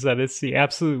messages that it's the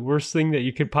absolute worst thing that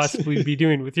you could possibly be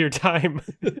doing with your time.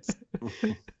 It's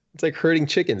like herding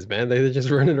chickens, man. They're just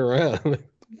running around. Like, what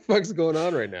the fuck's going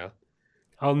on right now?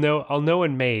 I'll know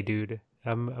in May, dude.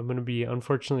 I'm gonna be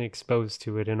unfortunately exposed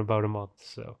to it in about a month.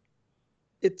 So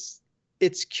It's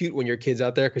cute when your kid's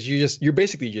out there because you're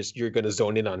basically you're gonna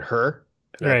zone in on her.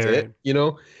 That's Right.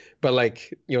 it. But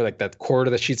like like that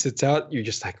quarter that she sits out, you're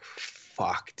just like,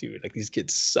 fuck, dude. Like these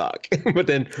kids suck. But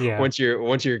then Yeah. once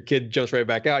your kid jumps right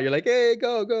back out, you're like, hey,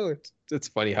 go. It's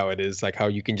funny how it is, like how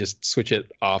you can just switch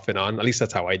it off and on. At least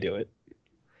that's how I do it.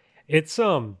 It's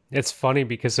funny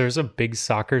because there's a big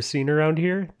soccer scene around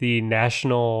here. The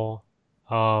national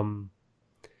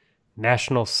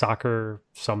soccer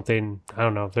something. I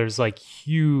don't know. There's like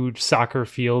huge soccer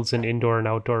fields and indoor and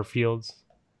outdoor fields.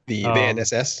 The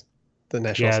NSS, the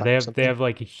National Yeah, Soccer they something. have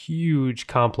like a huge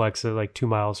complex of like 2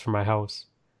 miles from my house.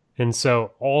 And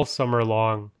so all summer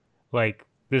long, like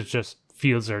there's just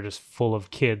fields are just full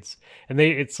of kids. And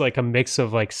it's like a mix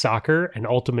of like soccer and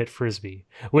ultimate frisbee,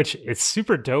 which it's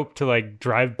super dope to like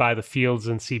drive by the fields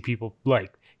and see people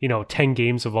like, 10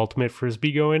 games of ultimate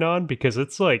frisbee going on, because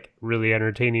it's like really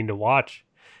entertaining to watch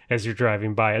as you're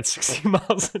driving by at 60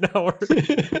 miles an hour.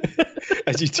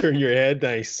 As you turn your head,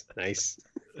 nice.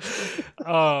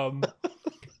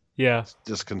 Yeah.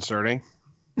 Disconcerting.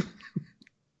 Did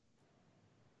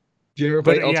you ever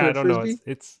But play Ultimate I don't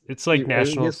Frisbee? know. It's like You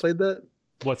national. guys played that?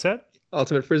 What's that?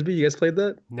 Ultimate Frisbee? You guys played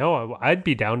that? No, I'd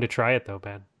be down to try it though,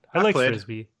 man. I I've like played.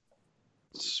 frisbee.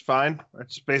 It's fine.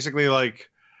 It's basically like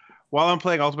while I'm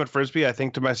playing Ultimate Frisbee, I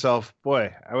think to myself,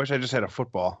 boy, I wish I just had a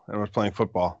football and was playing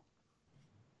football.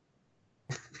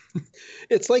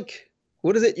 It's like,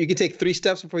 what is it? You can take 3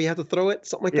 steps before you have to throw it?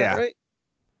 Something like Yeah. that, right?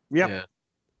 Yep. Yeah.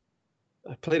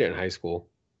 I played it in high school.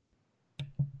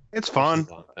 It's fun.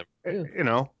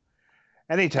 Yeah.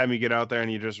 Anytime you get out there and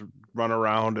you just run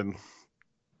around and,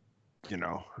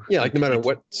 Yeah, like no matter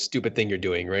what stupid thing you're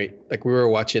doing, right? Like we were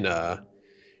watching a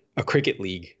cricket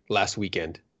league last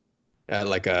weekend at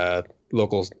like a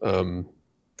local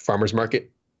farmers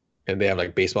market, and they have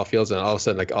like baseball fields, and all of a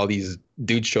sudden like all these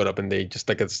dudes showed up, and they just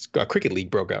like a cricket league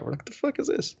broke out. We're like, what the fuck is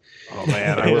this? Oh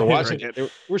man, And I we're love watching cricket.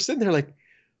 it. We're sitting there like,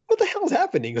 what the hell is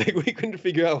happening? Like we couldn't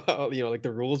figure out how, like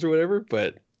the rules or whatever.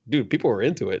 But dude, people were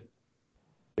into it.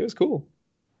 It was cool.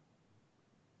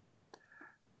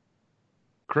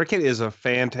 Cricket is a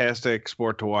fantastic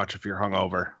sport to watch if you're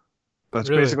hungover. That's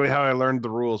Really? basically how I learned the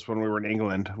rules when we were in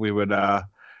England. We would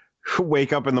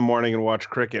wake up in the morning and watch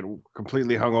cricket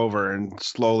completely hungover, and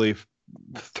slowly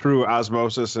through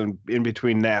osmosis and in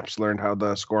between naps learned how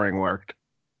the scoring worked.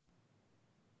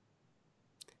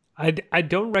 I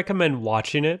don't recommend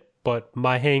watching it, but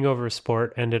my hangover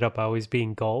sport ended up always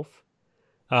being golf.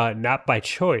 not by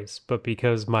choice, but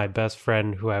because my best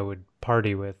friend who I would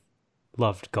party with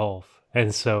loved golf.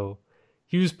 And so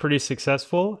he was pretty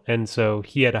successful. And so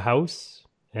he had a house.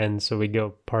 And so we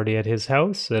go party at his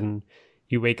house. And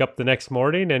you wake up the next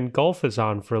morning and golf is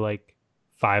on for like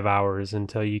 5 hours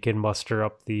until you can muster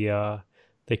up the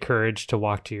courage to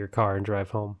walk to your car and drive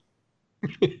home.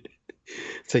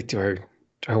 It's like, do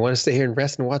I want to stay here and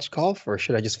rest and watch golf, or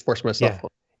should I just force myself home?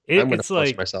 I'm going to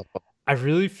force myself home. I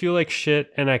really feel like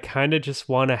shit, and I kind of just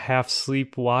want to half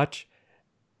sleep watch,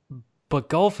 but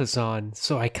golf is on,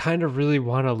 so I kind of really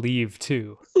want to leave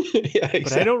too. Yeah, exactly.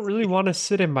 But I don't really want to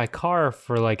sit in my car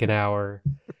for like an hour.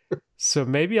 So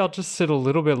maybe I'll just sit a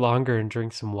little bit longer and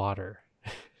drink some water.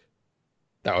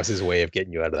 That was his way of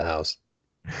getting you out of the house.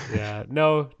 Yeah,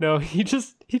 no, he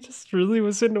just really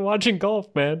was into watching golf,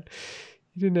 man.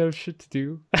 He didn't have shit to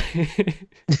do.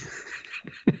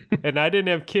 And I didn't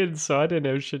have kids, so I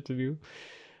didn't have shit to do.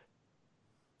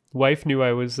 Wife knew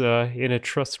I was in a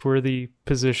trustworthy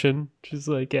position. She's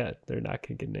like, yeah, they're not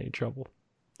going to get in any trouble.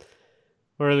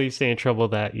 Or at least any trouble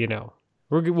that,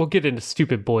 we'll get into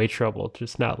stupid boy trouble,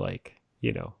 just not like,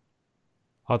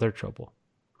 other trouble.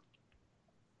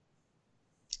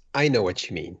 I know what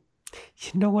you mean.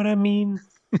 You know what I mean?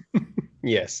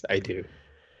 Yes, I do.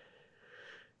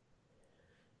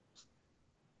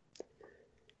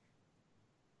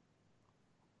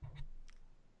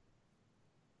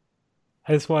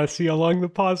 I just want to see how long the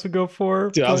pause would go for.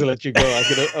 Dude, I was gonna let you go. I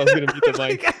was gonna mute the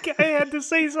mic. I had to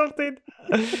say something.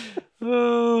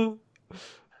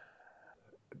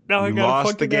 Now You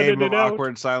lost the game of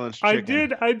awkward silence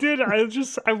chicken. I did.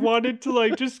 I wanted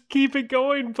to just keep it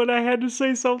going, but I had to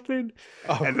say something.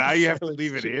 And now you have to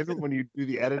leave it in when you do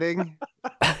the editing.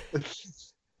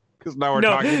 Because now we're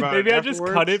talking about maybe it I just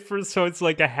cut it so it's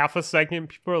like a half a second.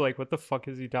 People are like, "What the fuck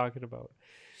is he talking about?"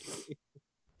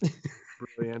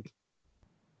 Brilliant.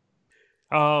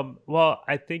 Well,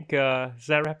 I think does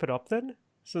that wrap it up then?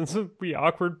 Since we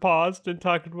awkward paused and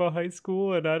talking about high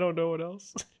school, and I don't know what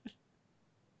else.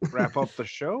 Wrap up the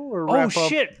show or wrap up?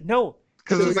 Shit, no.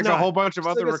 Because there's like not. a whole bunch of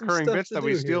other got some recurring stuff bits to that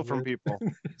we do steal here, from man. people.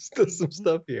 Still some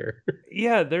stuff here.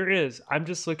 Yeah, there is. I'm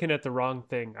just looking at the wrong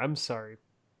thing. I'm sorry.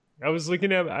 I was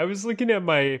looking at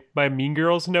my Mean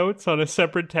Girls notes on a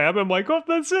separate tab. I'm like, oh,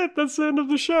 that's it. That's the end of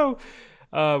the show.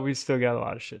 We still got a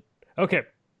lot of shit. Okay.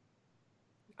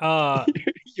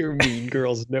 Your Mean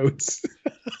Girls notes.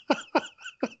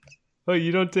 Oh,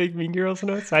 you don't take Mean Girls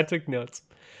notes? I took notes.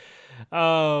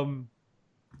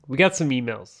 We got some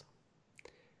emails.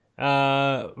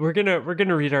 We're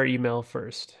gonna read our email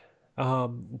first.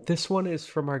 This one is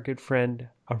from our good friend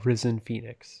Arisen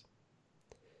Phoenix.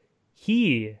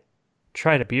 He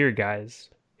tried a beer, guys.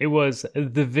 It was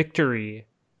the Victory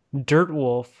Dirt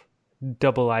Wolf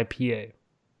Double IPA.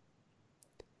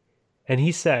 And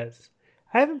he says,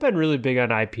 I haven't been really big on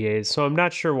IPAs, so I'm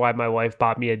not sure why my wife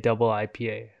bought me a double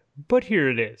IPA. But here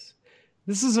it is.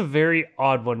 This is a very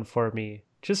odd one for me.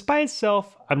 Just by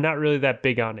itself, I'm not really that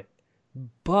big on it.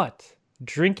 But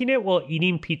drinking it while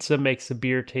eating pizza makes the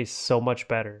beer taste so much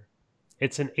better.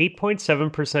 It's an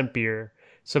 8.7% beer,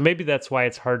 so maybe that's why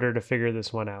it's harder to figure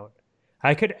this one out.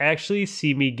 I could actually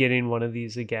see me getting one of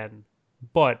these again,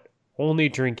 but only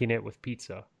drinking it with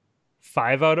pizza.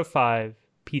 5 out of 5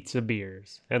 pizza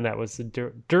beers, and that was the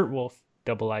Dirt Wolf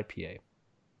Double IPA.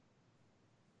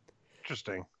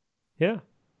 Interesting. Yeah.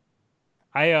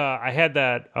 I had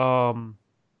that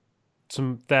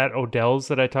that Odell's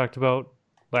that I talked about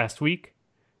last week,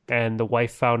 and the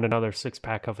wife found another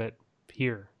 6-pack of it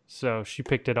here. So she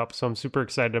picked it up, so I'm super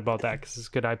excited about that because it's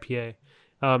a good IPA.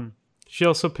 She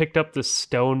also picked up the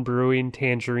Stone Brewing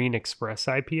Tangerine Express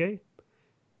IPA.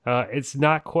 It's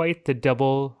not quite the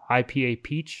double IPA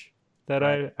peach that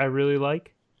I really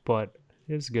like, but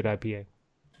it's a good IPA.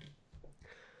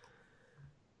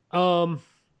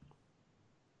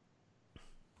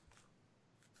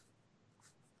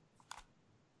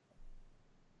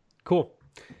 Cool.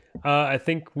 I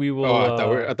think we will. Oh,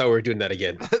 I thought we were doing that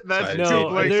again. That's No, too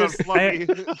late. there's- So fluffy.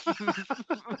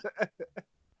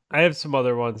 I have some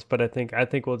other ones, but I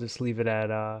think we'll just leave it at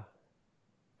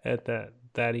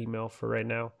that email for right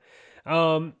now.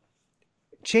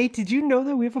 Jay, did you know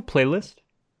that we have a playlist?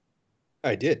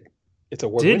 I did. It's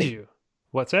award-winning. Did you?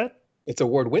 What's that? It's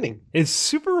award-winning. It's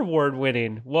super award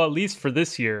winning. Well, at least for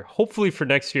this year. Hopefully for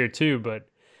next year too. But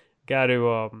got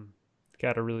to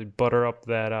really butter up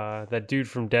that dude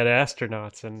from Dead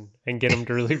Astronauts and get him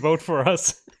to really vote for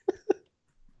us.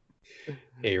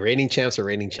 Hey, reigning champs are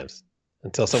reigning champs.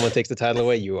 Until someone takes the title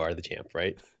away, you are the champ,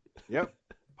 right? Yep.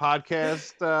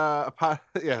 Podcast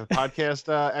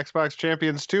Xbox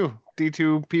Champions 2,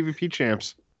 D2 PvP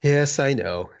champs. Yes, I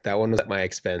know. That one was at my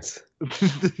expense.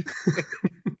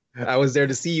 I was there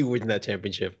to see you win that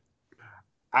championship.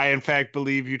 I, in fact,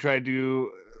 believe you tried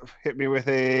to hit me with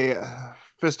a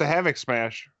Fist of Havoc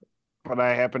smash, but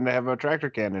I happened to have a tractor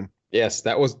cannon. Yes,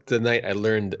 that was the night I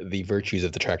learned the virtues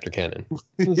of the tractor cannon.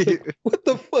 I was like, what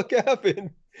the fuck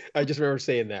happened? I just remember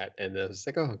saying that, and I was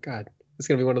like, oh god, it's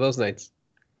gonna be one of those nights.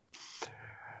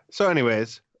 So,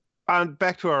 anyways, on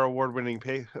back to our award-winning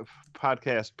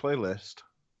podcast playlist.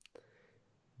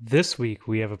 This week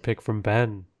we have a pick from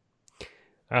Ben.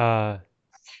 I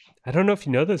don't know if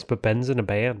you know this, but Ben's in a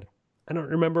band. I don't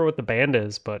remember what the band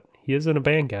is, but he is in a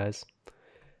band, guys.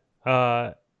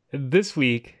 This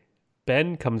week,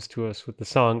 Ben comes to us with the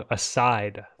song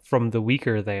Aside from the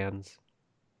Weaker Thans.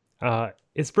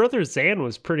 His brother Zan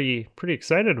was pretty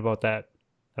excited about that.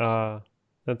 That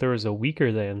there was a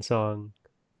Weaker Than song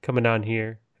coming on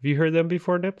here. Have you heard them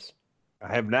before, Nips?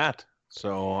 I have not,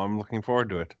 so I'm looking forward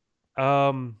to it.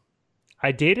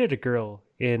 I dated a girl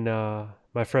in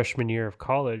my freshman year of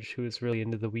college who was really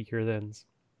into the Weaker Thans.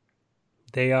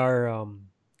 They are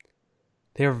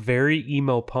very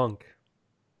emo punk.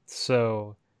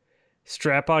 So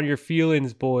strap on your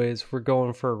feelings, boys. We're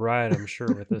going for a ride, I'm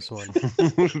sure, with this one.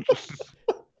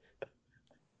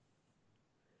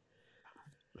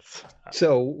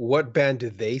 So, what band do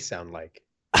they sound like?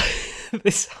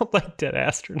 They sound like Dead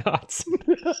Astronauts.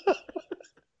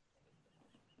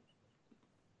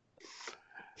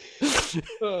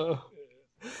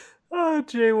 Oh,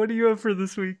 Jay, what do you have for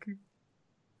this week?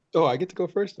 Oh, I get to go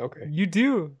first? Okay. You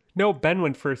do. No, Ben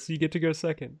went first, so you get to go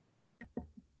second.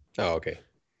 Oh, okay.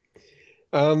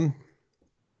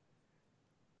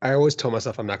 I always told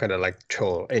myself I'm not gonna like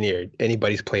troll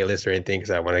anybody's playlist or anything because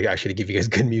I want to actually give you guys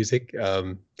good music.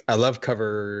 I love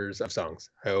covers of songs.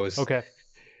 I always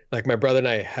like my brother and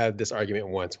I had this argument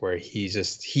once where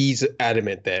he's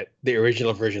adamant that the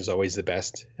original version is always the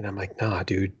best, and I'm like, nah,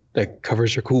 dude, like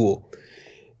covers are cool.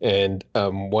 And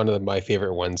one of my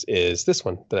favorite ones is this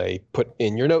one that I put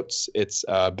in your notes. It's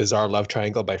Bizarre Love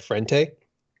Triangle by Frente.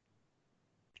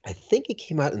 I think it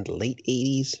came out in the late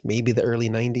 80s, maybe the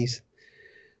early 90s.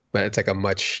 But it's like a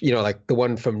much, like the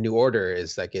one from New Order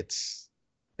is like it's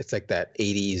like that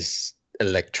 80s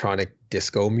electronic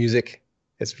disco music.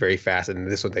 It's very fast, and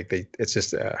this one it's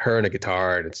just her and a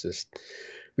guitar, and it's just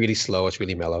really slow. It's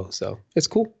really mellow, so it's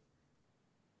cool.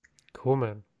 Cool,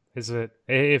 man. Is it?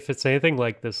 If it's anything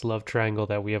like this love triangle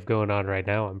that we have going on right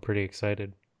now, I'm pretty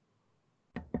excited.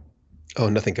 Oh,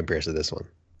 nothing compares to this one.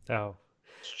 Oh,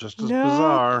 it's just as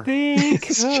bizarre. Nothing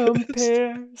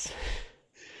compares.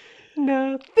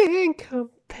 Nothing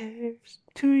compares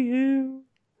to you.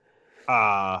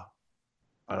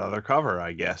 Another cover,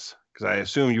 I guess, because I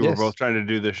assume you were both trying to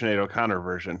do the Sinead O'Connor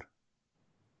version.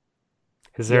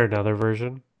 Is there another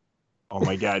version? Oh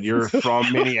my God, you're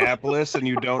from Minneapolis and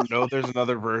you don't know there's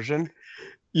another version?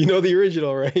 You know the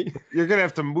original, right? You're gonna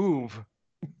have to move.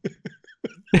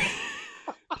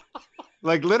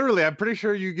 Like literally, I'm pretty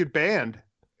sure you get banned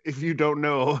if you don't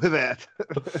know that.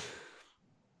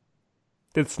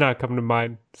 It's not coming to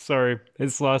mind. Sorry,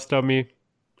 it's lost on me.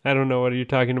 I don't know what you're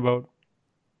talking about.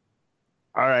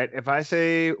 All right, if I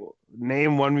say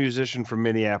name one musician from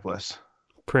Minneapolis.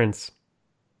 Prince.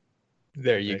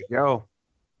 There you go.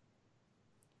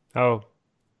 Oh.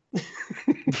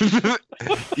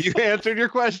 You answered your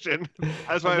question.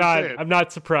 That's why I'm saying. I'm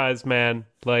not surprised, man.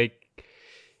 Like,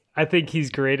 I think he's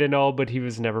great and all, but he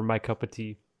was never my cup of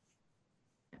tea.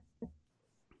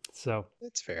 So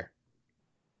that's fair.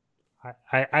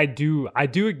 I do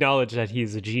acknowledge that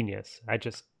he's a genius.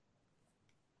 It's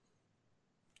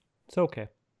okay.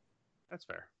 That's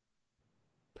fair.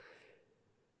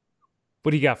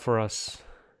 What do you got for us,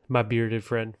 my bearded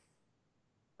friend?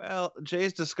 Well,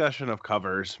 Jay's discussion of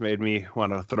covers made me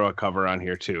want to throw a cover on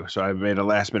here too. So I made a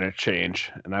last minute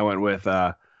change and I went with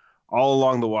All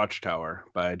Along the Watchtower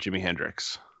by Jimi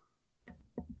Hendrix.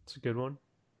 It's a good one.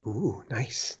 Ooh,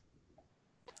 nice.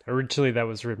 Originally that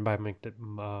was written by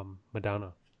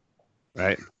Madonna.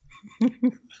 Right.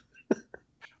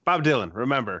 Bob Dylan,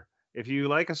 remember, if you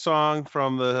like a song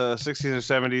from the 60s or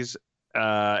 70s,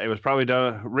 it was probably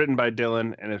written by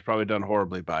Dylan and it's probably done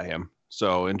horribly by him.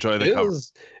 So enjoy the cover.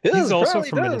 He's also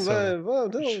from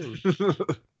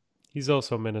Minnesota. He's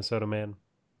also a Minnesota man.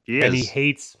 He is. And he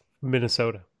hates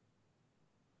Minnesota.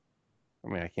 I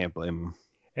mean, I can't blame him.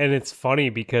 And it's funny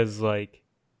because like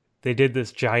they did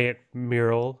this giant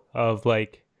mural of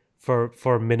like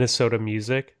for Minnesota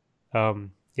music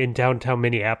in downtown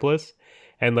Minneapolis,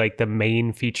 and like the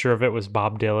main feature of it was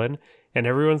Bob Dylan, and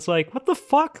everyone's like, what the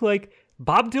fuck? Like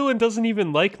Bob Dylan doesn't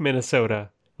even like Minnesota.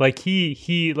 Like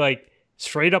he like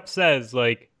straight up says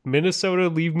like, Minnesota,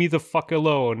 leave me the fuck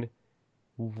alone.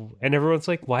 And everyone's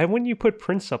like, why wouldn't you put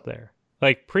Prince up there?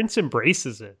 Like, Prince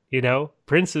embraces it, you know?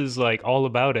 Prince is like all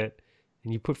about it.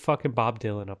 And you put fucking Bob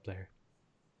Dylan up there.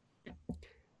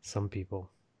 Some people.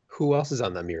 Who else is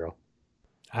on that mural?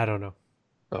 I don't know.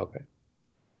 Okay.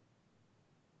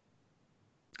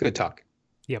 Good talk.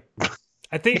 Yep.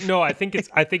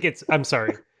 I'm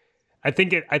sorry. I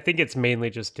think it's mainly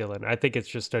just Dylan. I think it's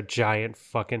just a giant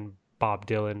fucking Bob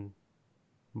Dylan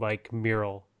like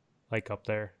mural like up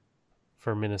there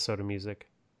for Minnesota music.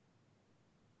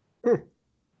 Okay.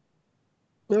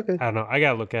 I don't know. I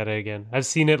gotta look at it again. I've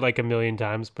seen it like a million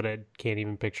times, but I can't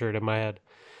even picture it in my head.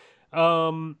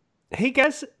 Hey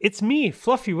guys, it's me,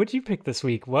 Fluffy. What'd you pick this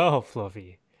week? Well,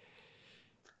 Fluffy.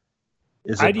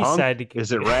 Is it punk?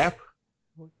 Is it rap?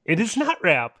 It is not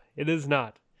rap. It is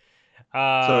not.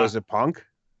 So is it punk?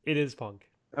 It is punk.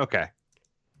 Okay.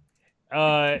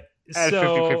 So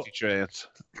 50-50 chance.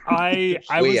 I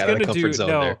was gonna do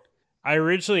there. I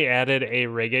originally added a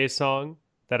reggae song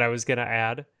that I was gonna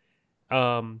add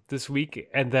this week,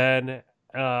 and then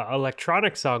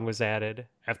electronic song was added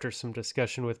after some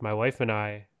discussion with my wife and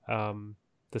I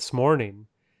this morning.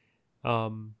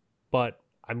 But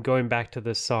I'm going back to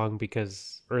this song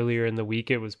because earlier in the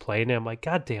week it was playing and I'm like,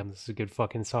 God damn, this is a good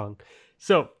fucking song.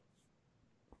 So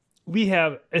we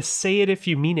have Say It If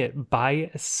You Mean It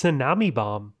by Tsunami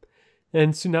Bomb.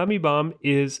 And Tsunami Bomb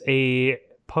is a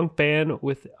punk band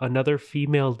with another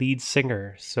female lead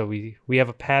singer. So we have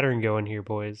a pattern going here,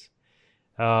 boys.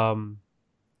 I've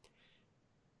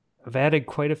added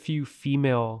quite a few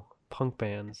female punk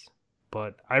bands,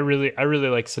 but I really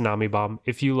like Tsunami Bomb.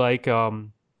 If you like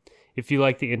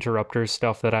the Interrupters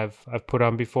stuff that I've put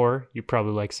on before, you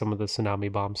probably like some of the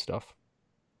Tsunami Bomb stuff.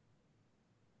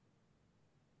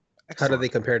 How do they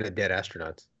compare to Dead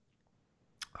Astronauts?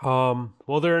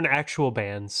 Well, they're an actual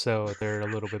band, so they're a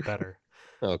little bit better.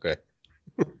 Okay.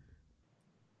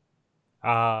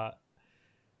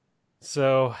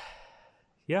 So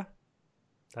yeah,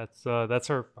 that's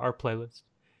our playlist.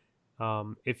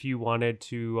 If you wanted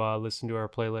to listen to our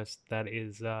playlist, that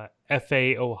is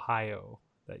FA Ohio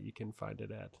that you can find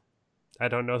it at. I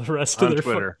don't know the rest on of their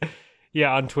Twitter.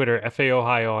 Yeah, on Twitter, FA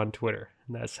Ohio on Twitter,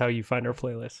 and that's how you find our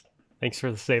playlist. Thanks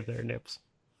for the save there, Nips.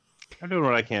 I'm doing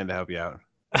what I can to help you out.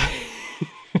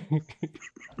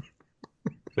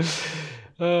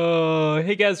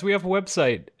 Hey guys, we have a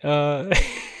website.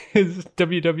 It's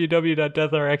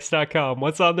www.deathrx.com.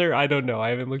 What's on there? I don't know. I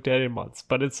haven't looked at it in months,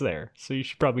 but it's there. So you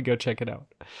should probably go check it out.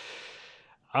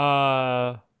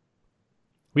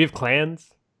 We have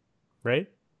clans, right?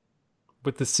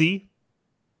 With the C.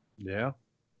 Yeah.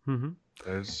 Mm-hmm.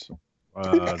 There's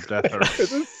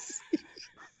Deathrx.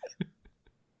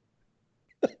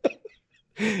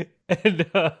 And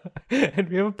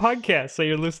we have a podcast that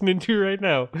you're listening to right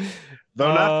now.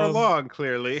 Though not for long,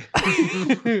 clearly.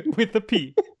 With the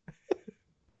P.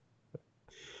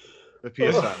 The P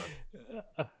is silent.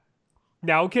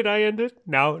 Now can I end it?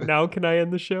 Now can I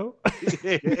end the show?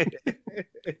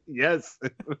 Yes.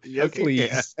 Yes,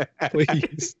 Please.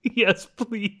 Please. Yes,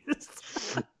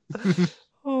 please.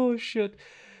 Oh, shit.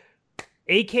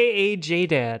 AKA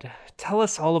J-Dad, tell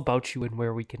us all about you and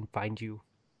where we can find you.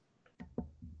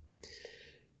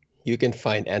 You can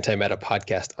find Anti-Meta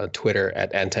Podcast on Twitter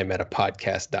at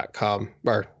antimetapodcast.com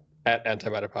or at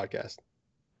antimetapodcast.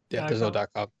 Yeah, there's no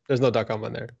 .com. There's no .com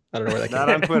on there. I don't know where that came Not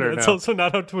from. on Twitter, It's no. also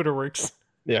not how Twitter works.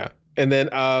 Yeah. And then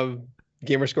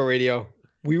Gamerscore Radio.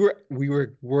 We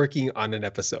were working on an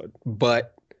episode,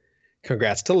 but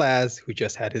congrats to Laz, who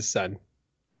just had his son.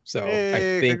 So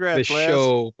Hey, I think congrats, the Laz.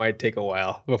 show might take a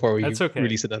while before we That's okay.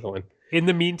 release another one. In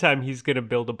the meantime, he's going to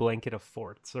build a blanket of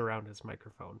forts around his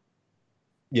microphone.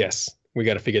 Yes, we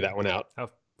got to figure that one out. A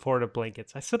fort of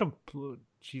blankets. I said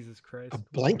Jesus Christ. A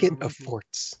blanket of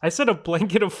forts. I said a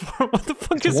blanket of forts. What the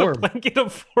fuck It's is warm. a blanket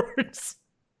of forts?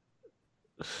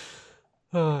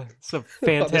 It's a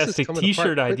fantastic coming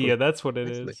t-shirt apart idea. quickly. That's what it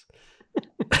Nicely. is.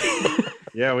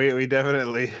 Yeah, we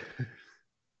definitely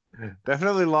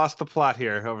lost the plot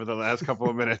here over the last couple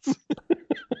of minutes.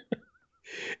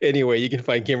 Anyway, you can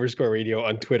find Gamerscore Radio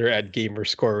on Twitter at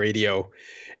Gamerscore Radio.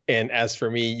 And as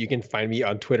for me, you can find me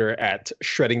on Twitter at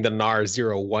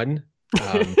ShreddingTheNar01.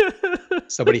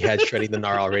 Somebody had Shredding the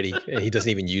Nar already, and he doesn't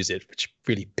even use it, which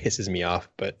really pisses me off.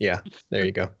 But yeah, there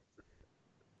you go.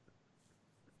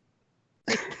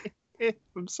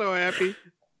 I'm so happy.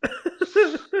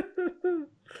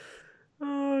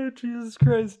 Oh, Jesus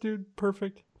Christ, dude.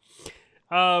 Perfect.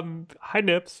 Hi,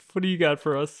 Nips. What do you got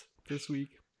for us this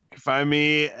week? You can find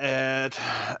me at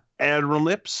Admiral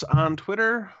Nips on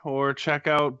Twitter, or check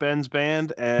out Ben's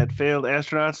band at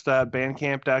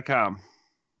failedastronauts.bandcamp.com.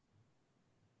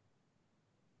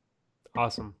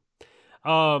 Awesome.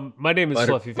 My name is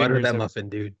Fluffy butter Fingers. that muffin,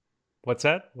 dude. What's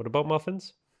that? What about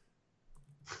muffins?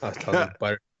 I was talking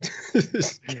butter.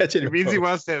 Catch it. It means he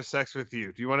wants to have sex with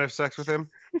you. Do you want to have sex with him?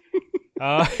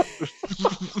 Is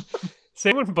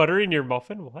anyone buttering your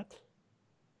muffin? What?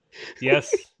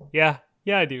 Yes. Yeah,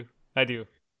 I do.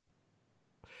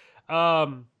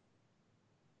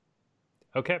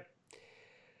 Okay.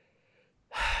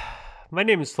 My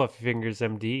name is Fluffy Fingers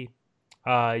MD.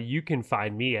 You can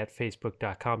find me at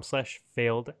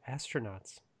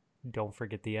facebook.com/failedastronauts. Don't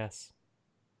forget the S.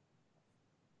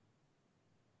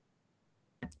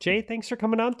 Jay, thanks for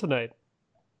coming on tonight.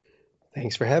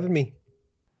 Thanks for having me.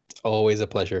 It's always a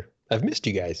pleasure. I've missed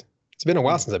you guys. It's been a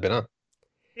while since I've been on.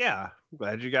 Yeah, I'm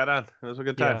glad you got on. It was a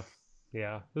good time.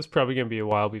 Yeah. This is probably going to be a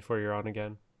while before you're on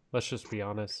again. Let's just be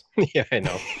honest. Yeah, I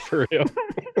know. For real.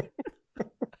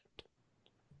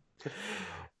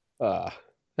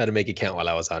 Had to make it count while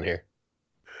I was on here.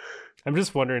 I'm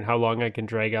just wondering how long I can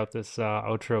drag out this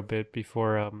outro bit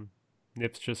before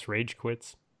Nips just rage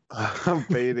quits. I'm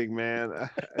fading, man. I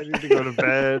need to go to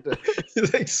bed.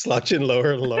 He's like slouching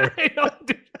lower and lower. I know,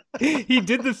 dude. He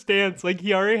did the stance. Like,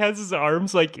 he already has his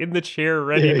arms like in the chair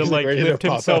ready to like lift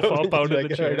himself up out of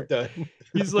the chair.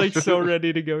 He's like so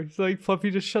ready to go. He's like, Fluffy,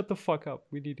 just shut the fuck up.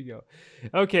 We need to go.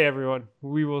 Okay, everyone.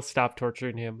 We will stop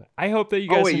torturing him. I hope that you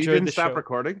guys enjoyed you didn't the stop show.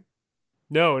 recording?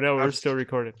 No, we're still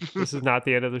recording. This is not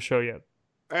the end of the show yet.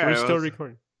 We're still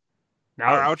recording.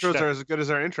 Now, Our outros are as good as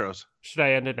our intros. Should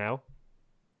I end it now?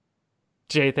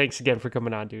 Jay, thanks again for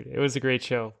coming on, dude. It was a great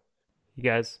show. You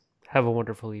guys have a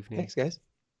wonderful evening. Thanks, guys.